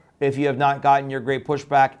order if you have not gotten your Great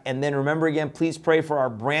Pushback. And then remember again, please pray for our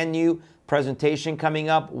brand new presentation coming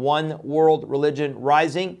up, One World Religion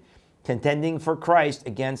Rising, contending for Christ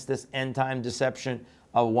against this end-time deception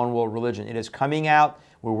of one world religion. It is coming out.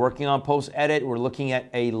 We're working on post-edit. We're looking at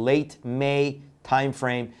a late May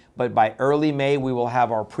timeframe, but by early May, we will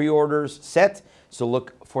have our pre-orders set. So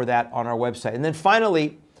look for that on our website. And then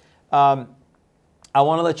finally, I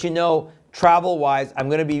want to let you know, travel-wise, I'm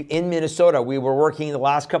going to be in Minnesota. We were working the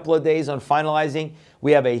last couple of days on finalizing.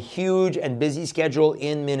 We have a huge and busy schedule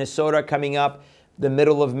in Minnesota coming up the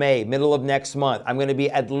middle of May, middle of next month. I'm going to be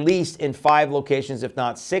at least in 5 locations, if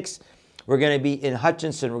not 6. We're going to be in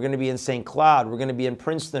Hutchinson. We're going to be in St. Cloud. We're going to be in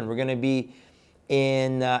Princeton. We're going to be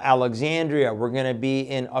in Alexandria. We're going to be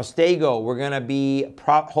in Otsego. We're going to be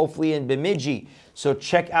hopefully in Bemidji. So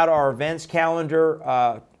check out our events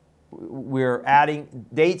calendar. We're adding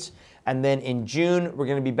dates. And then in June, we're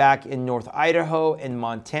going to be back in North Idaho and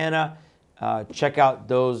Montana. Check out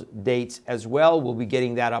those dates as well. We'll be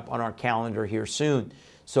getting that up on our calendar here soon.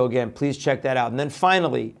 So again, please check that out. And then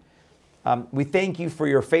finally, we thank you for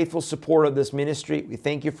your faithful support of this ministry. We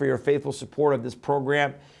thank you for your faithful support of this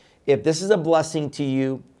program. If this is a blessing to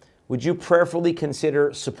you, would you prayerfully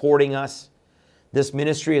consider supporting us? This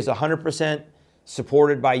ministry is 100%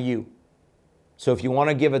 supported by you. So if you want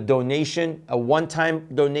to give a donation, a one-time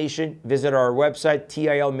donation, visit our website,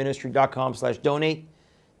 tilministry.com/donate,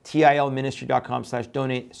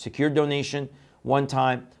 tilministry.com/donate, secure donation, one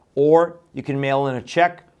time, or you can mail in a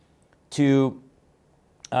check to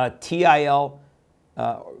TIL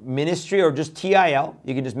Ministry or just TIL.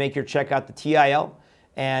 You can just make your check out to TIL.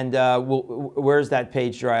 And where's that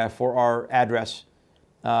page, Jariah, for our address?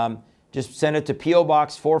 Just send it to P.O.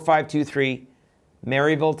 Box 4523,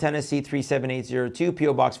 Maryville, Tennessee 37802,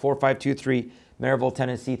 P.O. Box 4523, Maryville,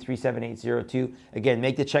 Tennessee 37802. Again,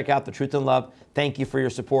 make the check out, The Truth and Love. Thank you for your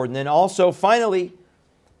support. And then also, finally,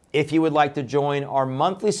 if you would like to join our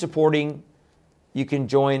monthly supporting, you can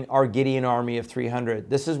join our Gideon Army of 300.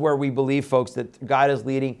 This is where we believe, folks, that God is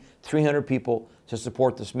leading 300 people to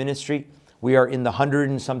support this ministry. We are in the 100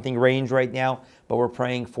 and something range right now, but we're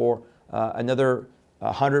praying for another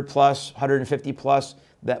 100 plus, 150 plus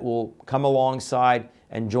that will come alongside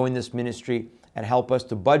and join this ministry and help us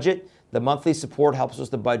to budget. The monthly support helps us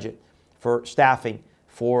to budget for staffing,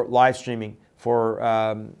 for live streaming, for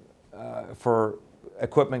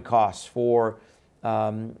equipment costs, for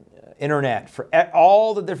internet, for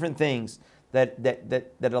all the different things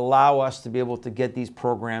that allow us to be able to get these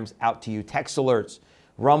programs out to you. Text alerts,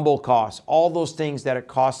 Rumble costs, all those things that it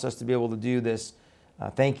costs us to be able to do this.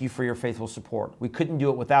 Thank you for your faithful support. We couldn't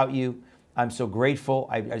do it without you. I'm so grateful.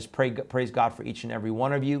 I just praise God for each and every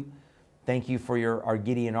one of you. Thank you for our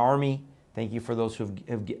Gideon Army. Thank you for those who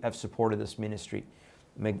have supported this ministry.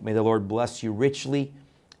 May the Lord bless you richly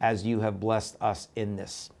as you have blessed us in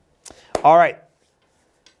this. All right.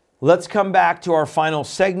 Let's come back to our final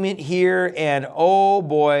segment here. And oh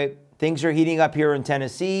boy, things are heating up here in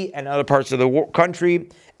Tennessee and other parts of the country.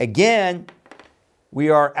 Again, we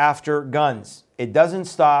are after guns. It doesn't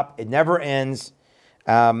stop. It never ends.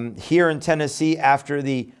 Here in Tennessee, after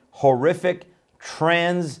the horrific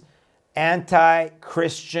trans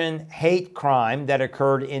anti-Christian hate crime that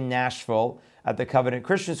occurred in Nashville at the Covenant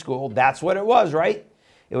Christian School, that's what it was, right?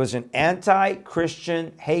 It was an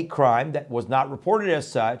anti-Christian hate crime that was not reported as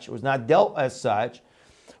such. It was not dealt as such.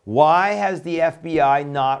 Why has the FBI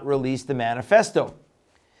not released the manifesto?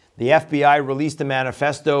 The FBI released the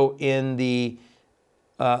manifesto in the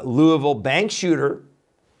Louisville bank shooter,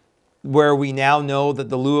 where we now know that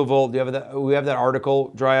the Louisville, we have that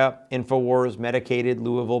article, Drya, InfoWars, medicated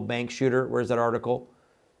Louisville bank shooter. Where's that article?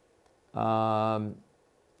 Yeah,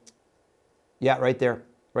 right there.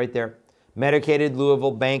 Medicated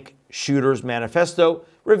Louisville bank shooter's manifesto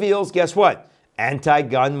reveals, guess what?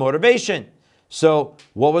 Anti-gun motivation. So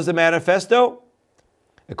what was the manifesto?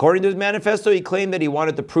 According to his manifesto, he claimed that he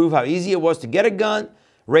wanted to prove how easy it was to get a gun,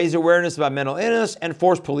 raise awareness about mental illness, and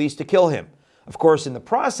force police to kill him. Of course, in the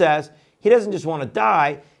process, he doesn't just want to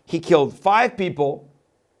die. He killed 5 people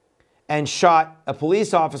and shot a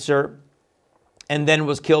police officer and then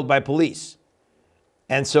was killed by police.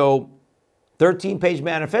 And so, 13-page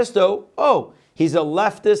manifesto, he's a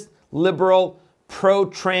leftist, liberal,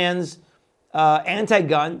 pro-trans,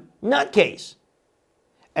 anti-gun nutcase.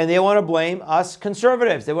 And they want to blame us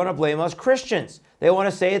conservatives. They want to blame us Christians. They want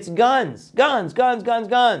to say it's guns.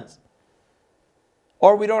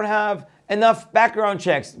 Or we don't have enough background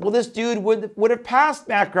checks. Well, this dude would have passed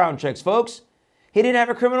background checks, folks. He didn't have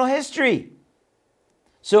a criminal history.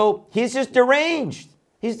 So he's just deranged.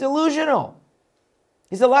 He's delusional.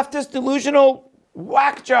 He's a leftist, delusional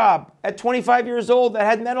whack job at 25 years old that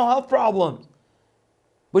had mental health problems,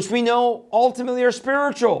 which we know ultimately are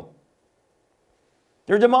spiritual.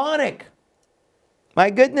 They're demonic. My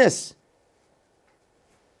goodness.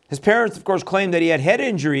 His parents, of course, claimed that he had head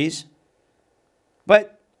injuries,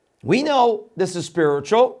 but we know this is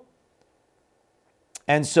spiritual.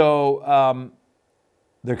 And so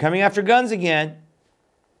they're coming after guns again.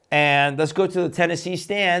 And let's go to the Tennessee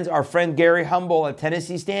Stands. Our friend Gary Humble at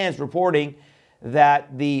Tennessee Stands reporting that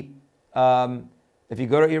if you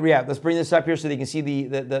go to, let's bring this up here so they can see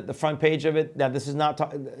the front page of it. Now, this is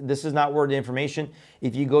not word information.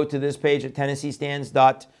 If you go to this page at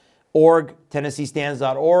tennesseestands.org,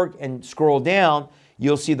 tennesseestands.org, and scroll down,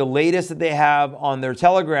 you'll see the latest that they have on their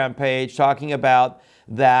Telegram page talking about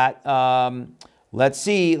that. Let's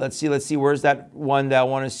see. Where's that one that I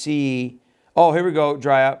want to see? Oh, here we go,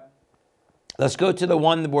 dry up. Let's go to the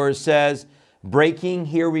one where it says breaking.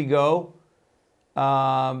 Here we go.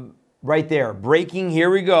 Right there. Breaking. Here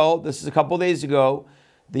we go. This is a couple days ago.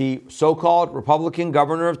 The so-called Republican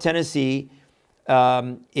governor of Tennessee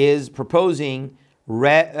is proposing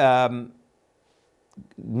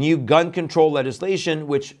new gun control legislation,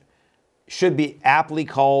 which should be aptly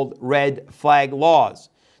called red flag laws.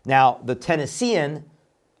 Now, the Tennessean,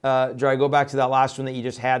 go back to that last one that you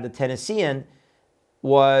just had, the Tennessean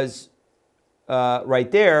was right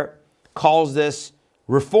there, calls this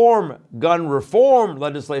gun reform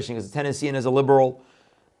legislation, because the Tennessean is a liberal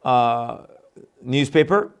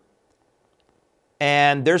newspaper.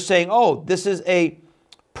 And they're saying, oh, this is a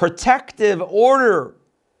protective order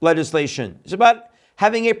legislation. It's about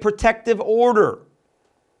having a protective order.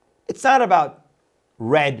 It's not about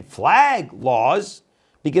red flag laws,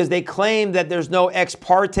 because they claim that there's no ex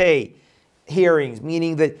parte hearings,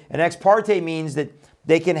 meaning that an ex parte means that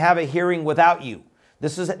they can have a hearing without you.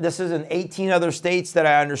 This is in 18 other states that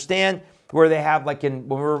I understand, where they have, like when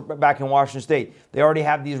we were back in Washington State, they already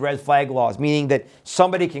have these red flag laws, meaning that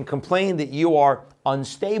somebody can complain that you are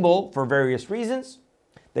unstable for various reasons,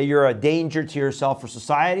 that you're a danger to yourself or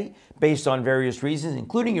society based on various reasons,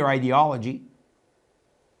 including your ideology,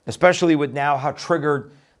 especially with now how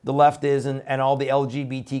triggered the left is and all the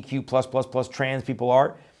LGBTQ plus trans people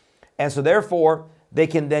are. And so therefore, they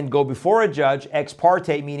can then go before a judge ex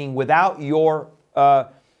parte, meaning without your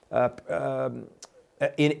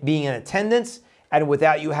being in attendance and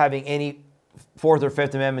without you having any Fourth or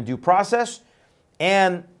Fifth Amendment due process.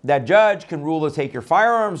 And that judge can rule to take your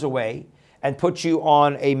firearms away and put you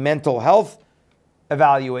on a mental health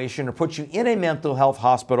evaluation or put you in a mental health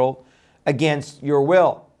hospital against your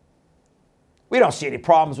will. We don't see any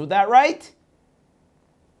problems with that, right?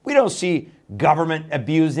 We don't see government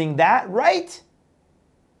abusing that, right?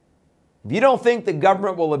 If you don't think the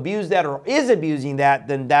government will abuse that or is abusing that,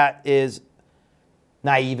 then that is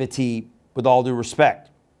naivety, with all due respect.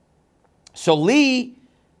 So Lee,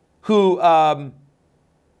 who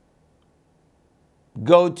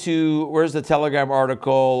go to, where's the Telegram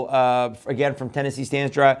article, again from Tennessee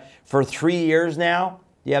Stands Dry, for 3 years now.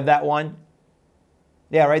 You have that one?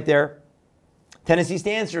 Yeah, right there. Tennessee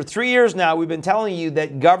Stands for 3 years now. We've been telling you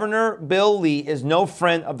that Governor Bill Lee is no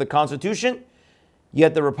friend of the Constitution,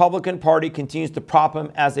 yet the Republican Party continues to prop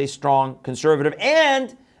him as a strong conservative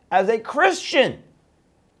and as a Christian.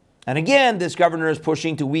 And again, this governor is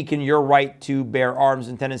pushing to weaken your right to bear arms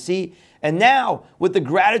in Tennessee. And now, with the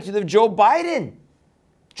gratitude of Joe Biden,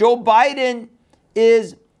 Joe Biden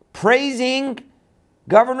is praising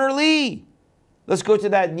Governor Lee. Let's go to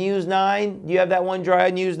that News 9. You have that one,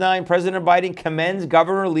 Dry News 9. President Biden commends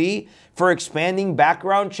Governor Lee for expanding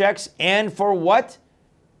background checks and for what?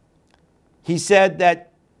 He said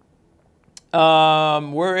that,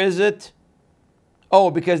 where is it?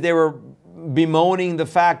 Oh, because they were bemoaning the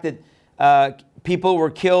fact that people were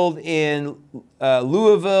killed in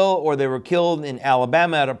Louisville or they were killed in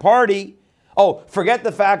Alabama at a party. Oh, forget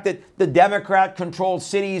the fact that the Democrat-controlled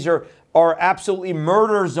cities are absolutely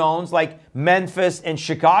murder zones like Memphis and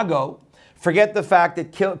Chicago. Forget the fact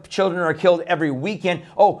that children are killed every weekend.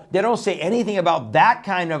 Oh, they don't say anything about that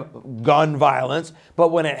kind of gun violence. But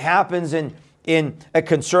when it happens in a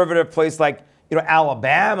conservative place like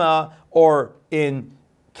Alabama, or in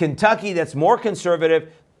Kentucky that's more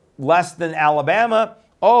conservative, less than Alabama,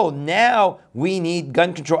 oh, now we need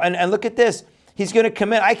gun control. And look at this. He's going to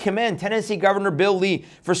commend, I commend Tennessee Governor Bill Lee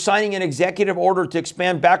for signing an executive order to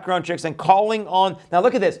expand background checks and calling on, now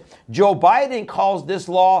look at this. Joe Biden calls this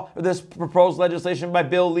law, or this proposed legislation by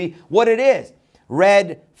Bill Lee, what it is.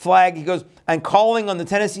 Red flag. He goes, and calling on the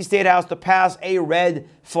Tennessee State House to pass a red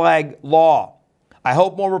flag law. I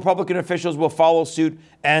hope more Republican officials will follow suit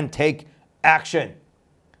and take action.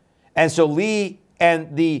 And so Lee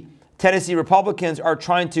and the Tennessee Republicans are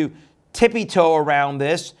trying to tippy-toe around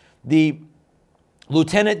this. The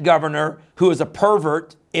lieutenant governor, who is a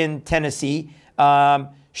pervert in Tennessee,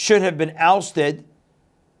 should have been ousted.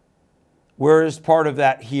 Where is part of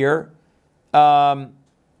that here?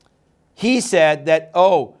 He said that,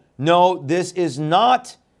 oh, no, this is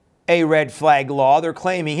not a red flag law. They're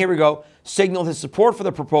claiming, here we go, signaled his support for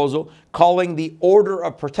the proposal, calling the order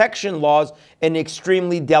of protection laws an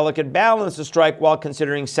extremely delicate balance to strike while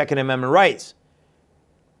considering Second Amendment rights.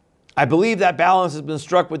 I believe that balance has been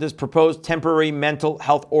struck with this proposed temporary mental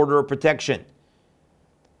health order of protection.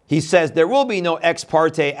 He says there will be no ex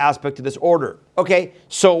parte aspect to this order. Okay,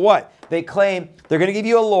 so what? They claim they're going to give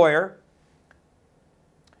you a lawyer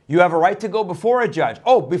You have a right to go before a judge.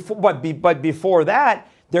 But before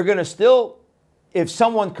that, they're going to still, if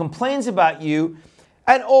someone complains about you,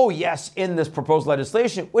 and yes, in this proposed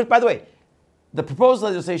legislation, which, by the way, the proposed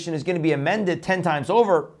legislation is going to be amended 10 times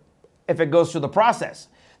over if it goes through the process.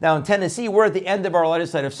 Now, in Tennessee, we're at the end of our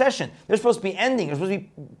legislative session. They're supposed to be ending. They're supposed to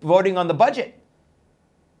be voting on the budget.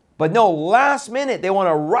 But no, last minute, they want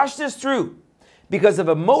to rush this through because of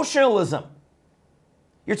emotionalism.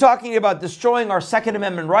 You're talking about destroying our Second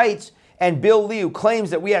Amendment rights, and Bill Lee, who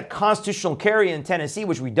claims that we had constitutional carry in Tennessee,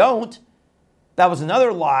 which we don't, that was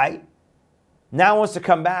another lie, now wants to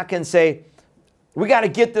come back and say, we got to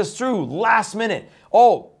get this through last minute.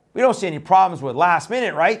 We don't see any problems with last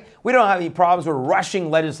minute, right? We don't have any problems with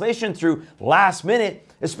rushing legislation through last minute,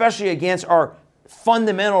 especially against our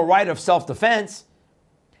fundamental right of self-defense.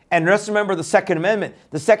 And let's remember the Second Amendment.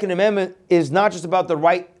 The Second Amendment is not just about the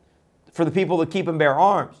right for the people to keep and bear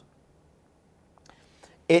arms.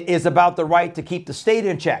 It is about the right to keep the state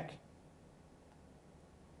in check.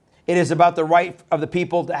 It is about the right of the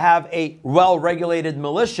people to have a well-regulated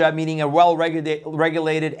militia, meaning a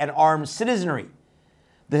well-regulated and armed citizenry.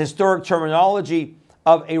 The historic terminology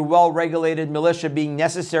of a well-regulated militia being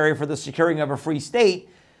necessary for the securing of a free state,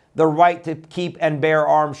 the right to keep and bear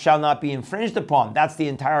arms shall not be infringed upon. That's the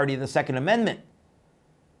entirety of the Second Amendment.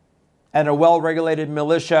 And a well-regulated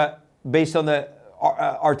militia, based on the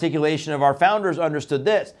articulation of our founders, understood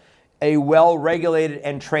this: a well-regulated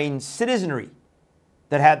and trained citizenry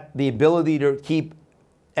that had the ability to keep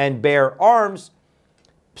and bear arms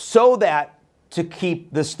so that to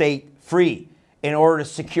keep the state free in order to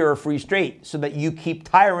secure a free state, so that you keep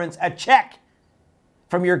tyrants at check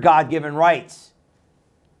from your God-given rights.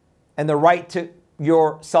 And the right to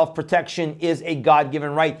your self-protection is a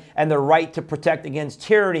God-given right. And the right to protect against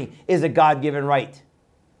tyranny is a God-given right.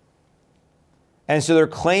 And so they're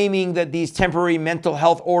claiming that these temporary mental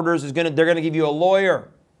health orders they're going to give you a lawyer.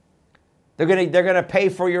 They're going to pay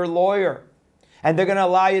for your lawyer. And they're going to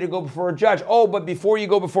allow you to go before a judge. But before you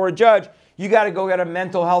go before a judge, you got to go get a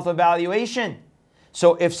mental health evaluation.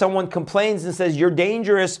 So if someone complains and says you're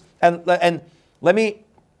dangerous, and let me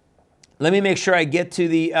make sure I get to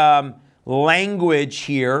the language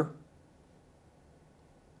here,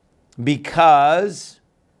 because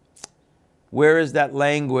where is that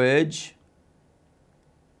language?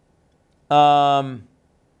 Come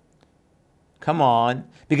on.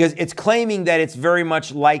 Because it's claiming that it's very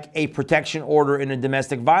much like a protection order in a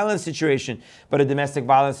domestic violence situation. But a domestic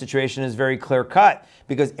violence situation is very clear cut.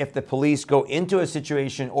 Because if the police go into a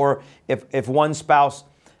situation, or if one spouse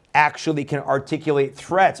actually can articulate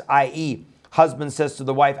threats, i.e., husband says to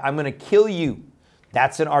the wife, I'm going to kill you.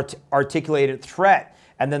 That's an articulated threat.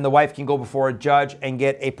 And then the wife can go before a judge and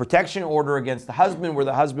get a protection order against the husband, where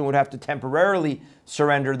the husband would have to temporarily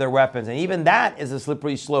surrender their weapons. And even that is a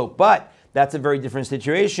slippery slope. But that's a very different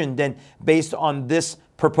situation than based on this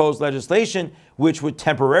proposed legislation, which would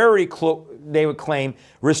temporarily, they would claim,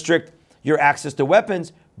 restrict your access to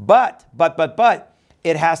weapons. But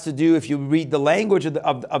it has to do, if you read the language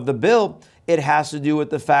of the bill, it has to do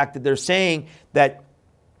with the fact that they're saying that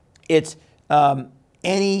it's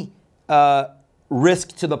any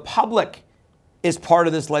risk to the public is part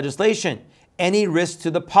of this legislation. Any risk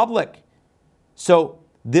to the public. So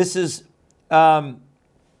this is a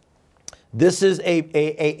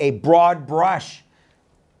broad brush.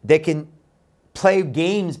 They can play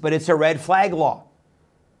games, but it's a red flag law.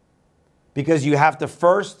 Because you have to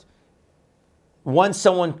first, once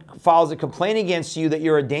someone files a complaint against you that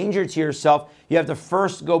you're a danger to yourself, you have to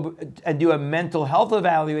first go and do a mental health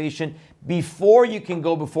evaluation before you can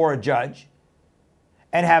go before a judge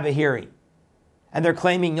and have a hearing. And they're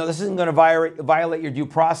claiming, no, this isn't going to violate your due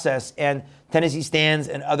process. And Tennessee Stands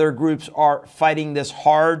and other groups are fighting this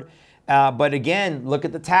hard. But again, look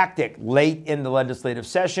at the tactic. Late in the legislative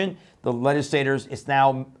session, the legislators, it's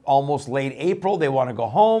now almost late April. They want to go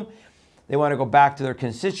home. They want to go back to their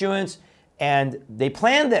constituents. And they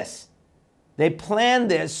planned this. They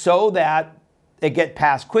planned this so that it get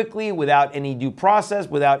passed quickly, without any due process,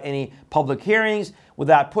 without any public hearings,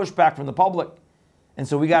 without pushback from the public. And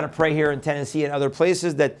so we got to pray here in Tennessee and other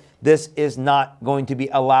places that this is not going to be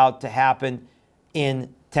allowed to happen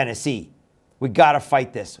in Tennessee. We got to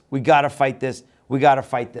fight this. We got to fight this. We got to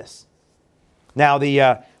fight this. Now,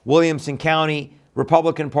 the Williamson County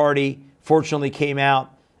Republican Party fortunately came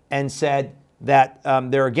out and said that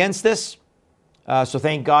they're against this. So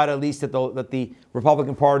thank God, at least, that the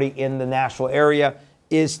Republican Party in the Nashville area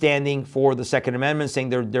is standing for the Second Amendment, saying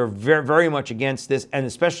they're very, very much against this, and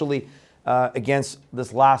especially against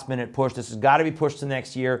this last-minute push. This has got to be pushed to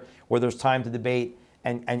next year, where there's time to debate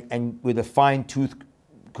and with a fine-tooth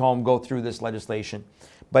comb go through this legislation.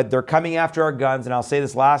 but they're coming after our guns. And I'll say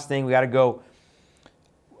this last thing, we got to go.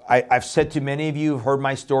 I've said to many of you who've heard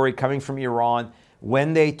my story coming from Iran,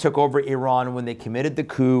 when they took over Iran, when they committed the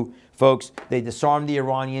coup, folks, they disarmed the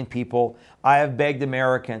Iranian people. I have begged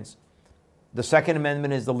Americans, the Second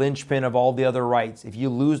Amendment is the linchpin of all the other rights. If you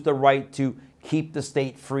lose the right to keep the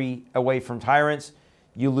state free away from tyrants,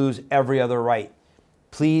 you lose every other right.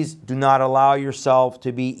 Please do not allow yourself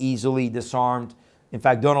to be easily disarmed. In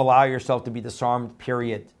fact, don't allow yourself to be disarmed,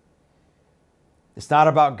 period. It's not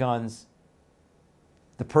about guns.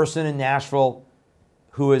 The person in Nashville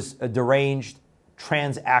who is a deranged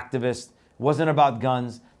trans activist wasn't about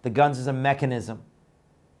guns. The guns is a mechanism.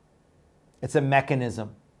 It's a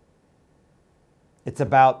mechanism. It's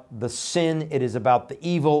about the sin. It is about the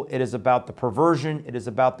evil. It is about the perversion. It is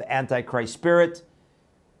about the Antichrist spirit.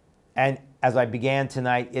 And as I began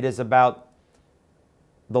tonight, it is about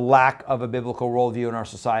the lack of a biblical worldview in our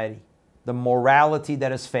society. The morality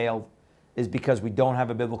that has failed is because we don't have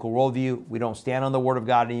a biblical worldview. We don't stand on the Word of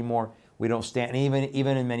God anymore. We don't stand,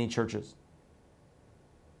 even in many churches.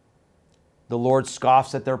 The Lord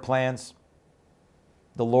scoffs at their plans.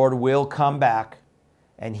 The Lord will come back,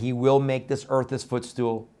 and He will make this earth His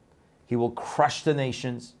footstool. He will crush the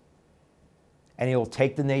nations, and He will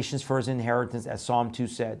take the nations for His inheritance, as Psalm 2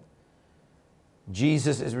 said.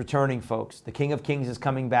 Jesus is returning, folks. The King of Kings is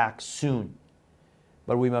coming back soon.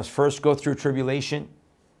 But we must first go through tribulation.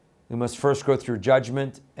 We must first go through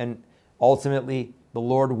judgment, and ultimately the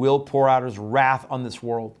Lord will pour out His wrath on this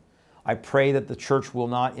world. I pray that the church will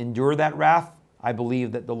not endure that wrath. I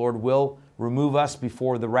believe that the Lord will remove us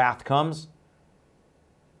before the wrath comes.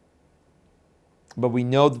 But we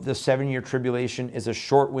know that the 7-year tribulation is a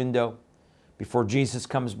short window before Jesus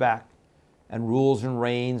comes back and rules and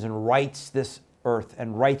reigns and rights this earth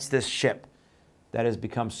and rights this ship that has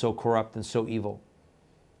become so corrupt and so evil.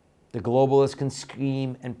 The globalists can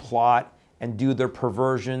scheme and plot and do their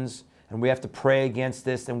perversions, and we have to pray against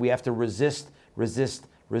this, and we have to resist. This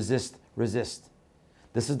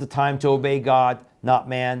is the time to obey God, not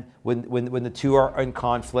man, when the two are in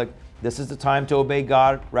conflict. This is the time to obey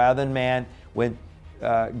God rather than man, when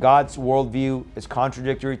God's worldview is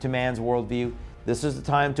contradictory to man's worldview. This is the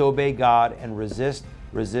time to obey God and resist.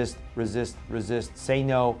 Say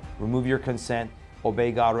no, remove your consent,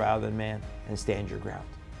 obey God rather than man, and stand your ground.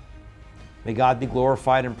 May God be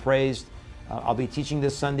glorified and praised. I'll be teaching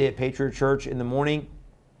this Sunday at Patriot Church in the morning.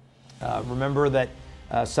 Remember that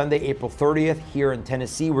Sunday, April 30th, here in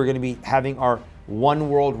Tennessee, we're going to be having our One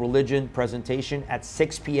World Religion presentation at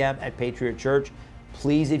 6 p.m. at Patriot Church.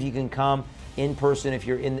 Please, if you can come in person, if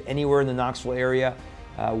you're anywhere in the Knoxville area,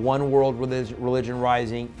 One World Religion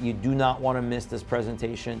Rising, you do not want to miss this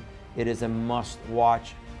presentation. It is a must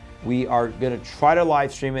watch. We are going to try to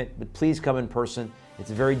live stream it, but please come in person. It's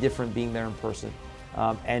very different being there in person.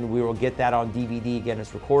 And we will get that on DVD. Again,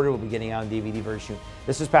 it's recorded. We'll be getting it on DVD very soon.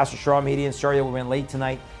 This is Pastor Shahram, Hadian. Sorry that we went late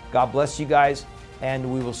tonight. God bless you guys.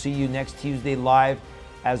 And we will see you next Tuesday live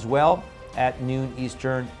as well at noon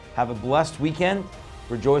Eastern. Have a blessed weekend.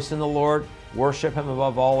 Rejoice in the Lord. Worship Him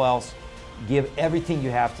above all else. Give everything you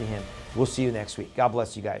have to Him. We'll see you next week. God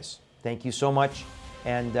bless you guys. Thank you so much.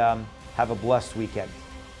 And have a blessed weekend.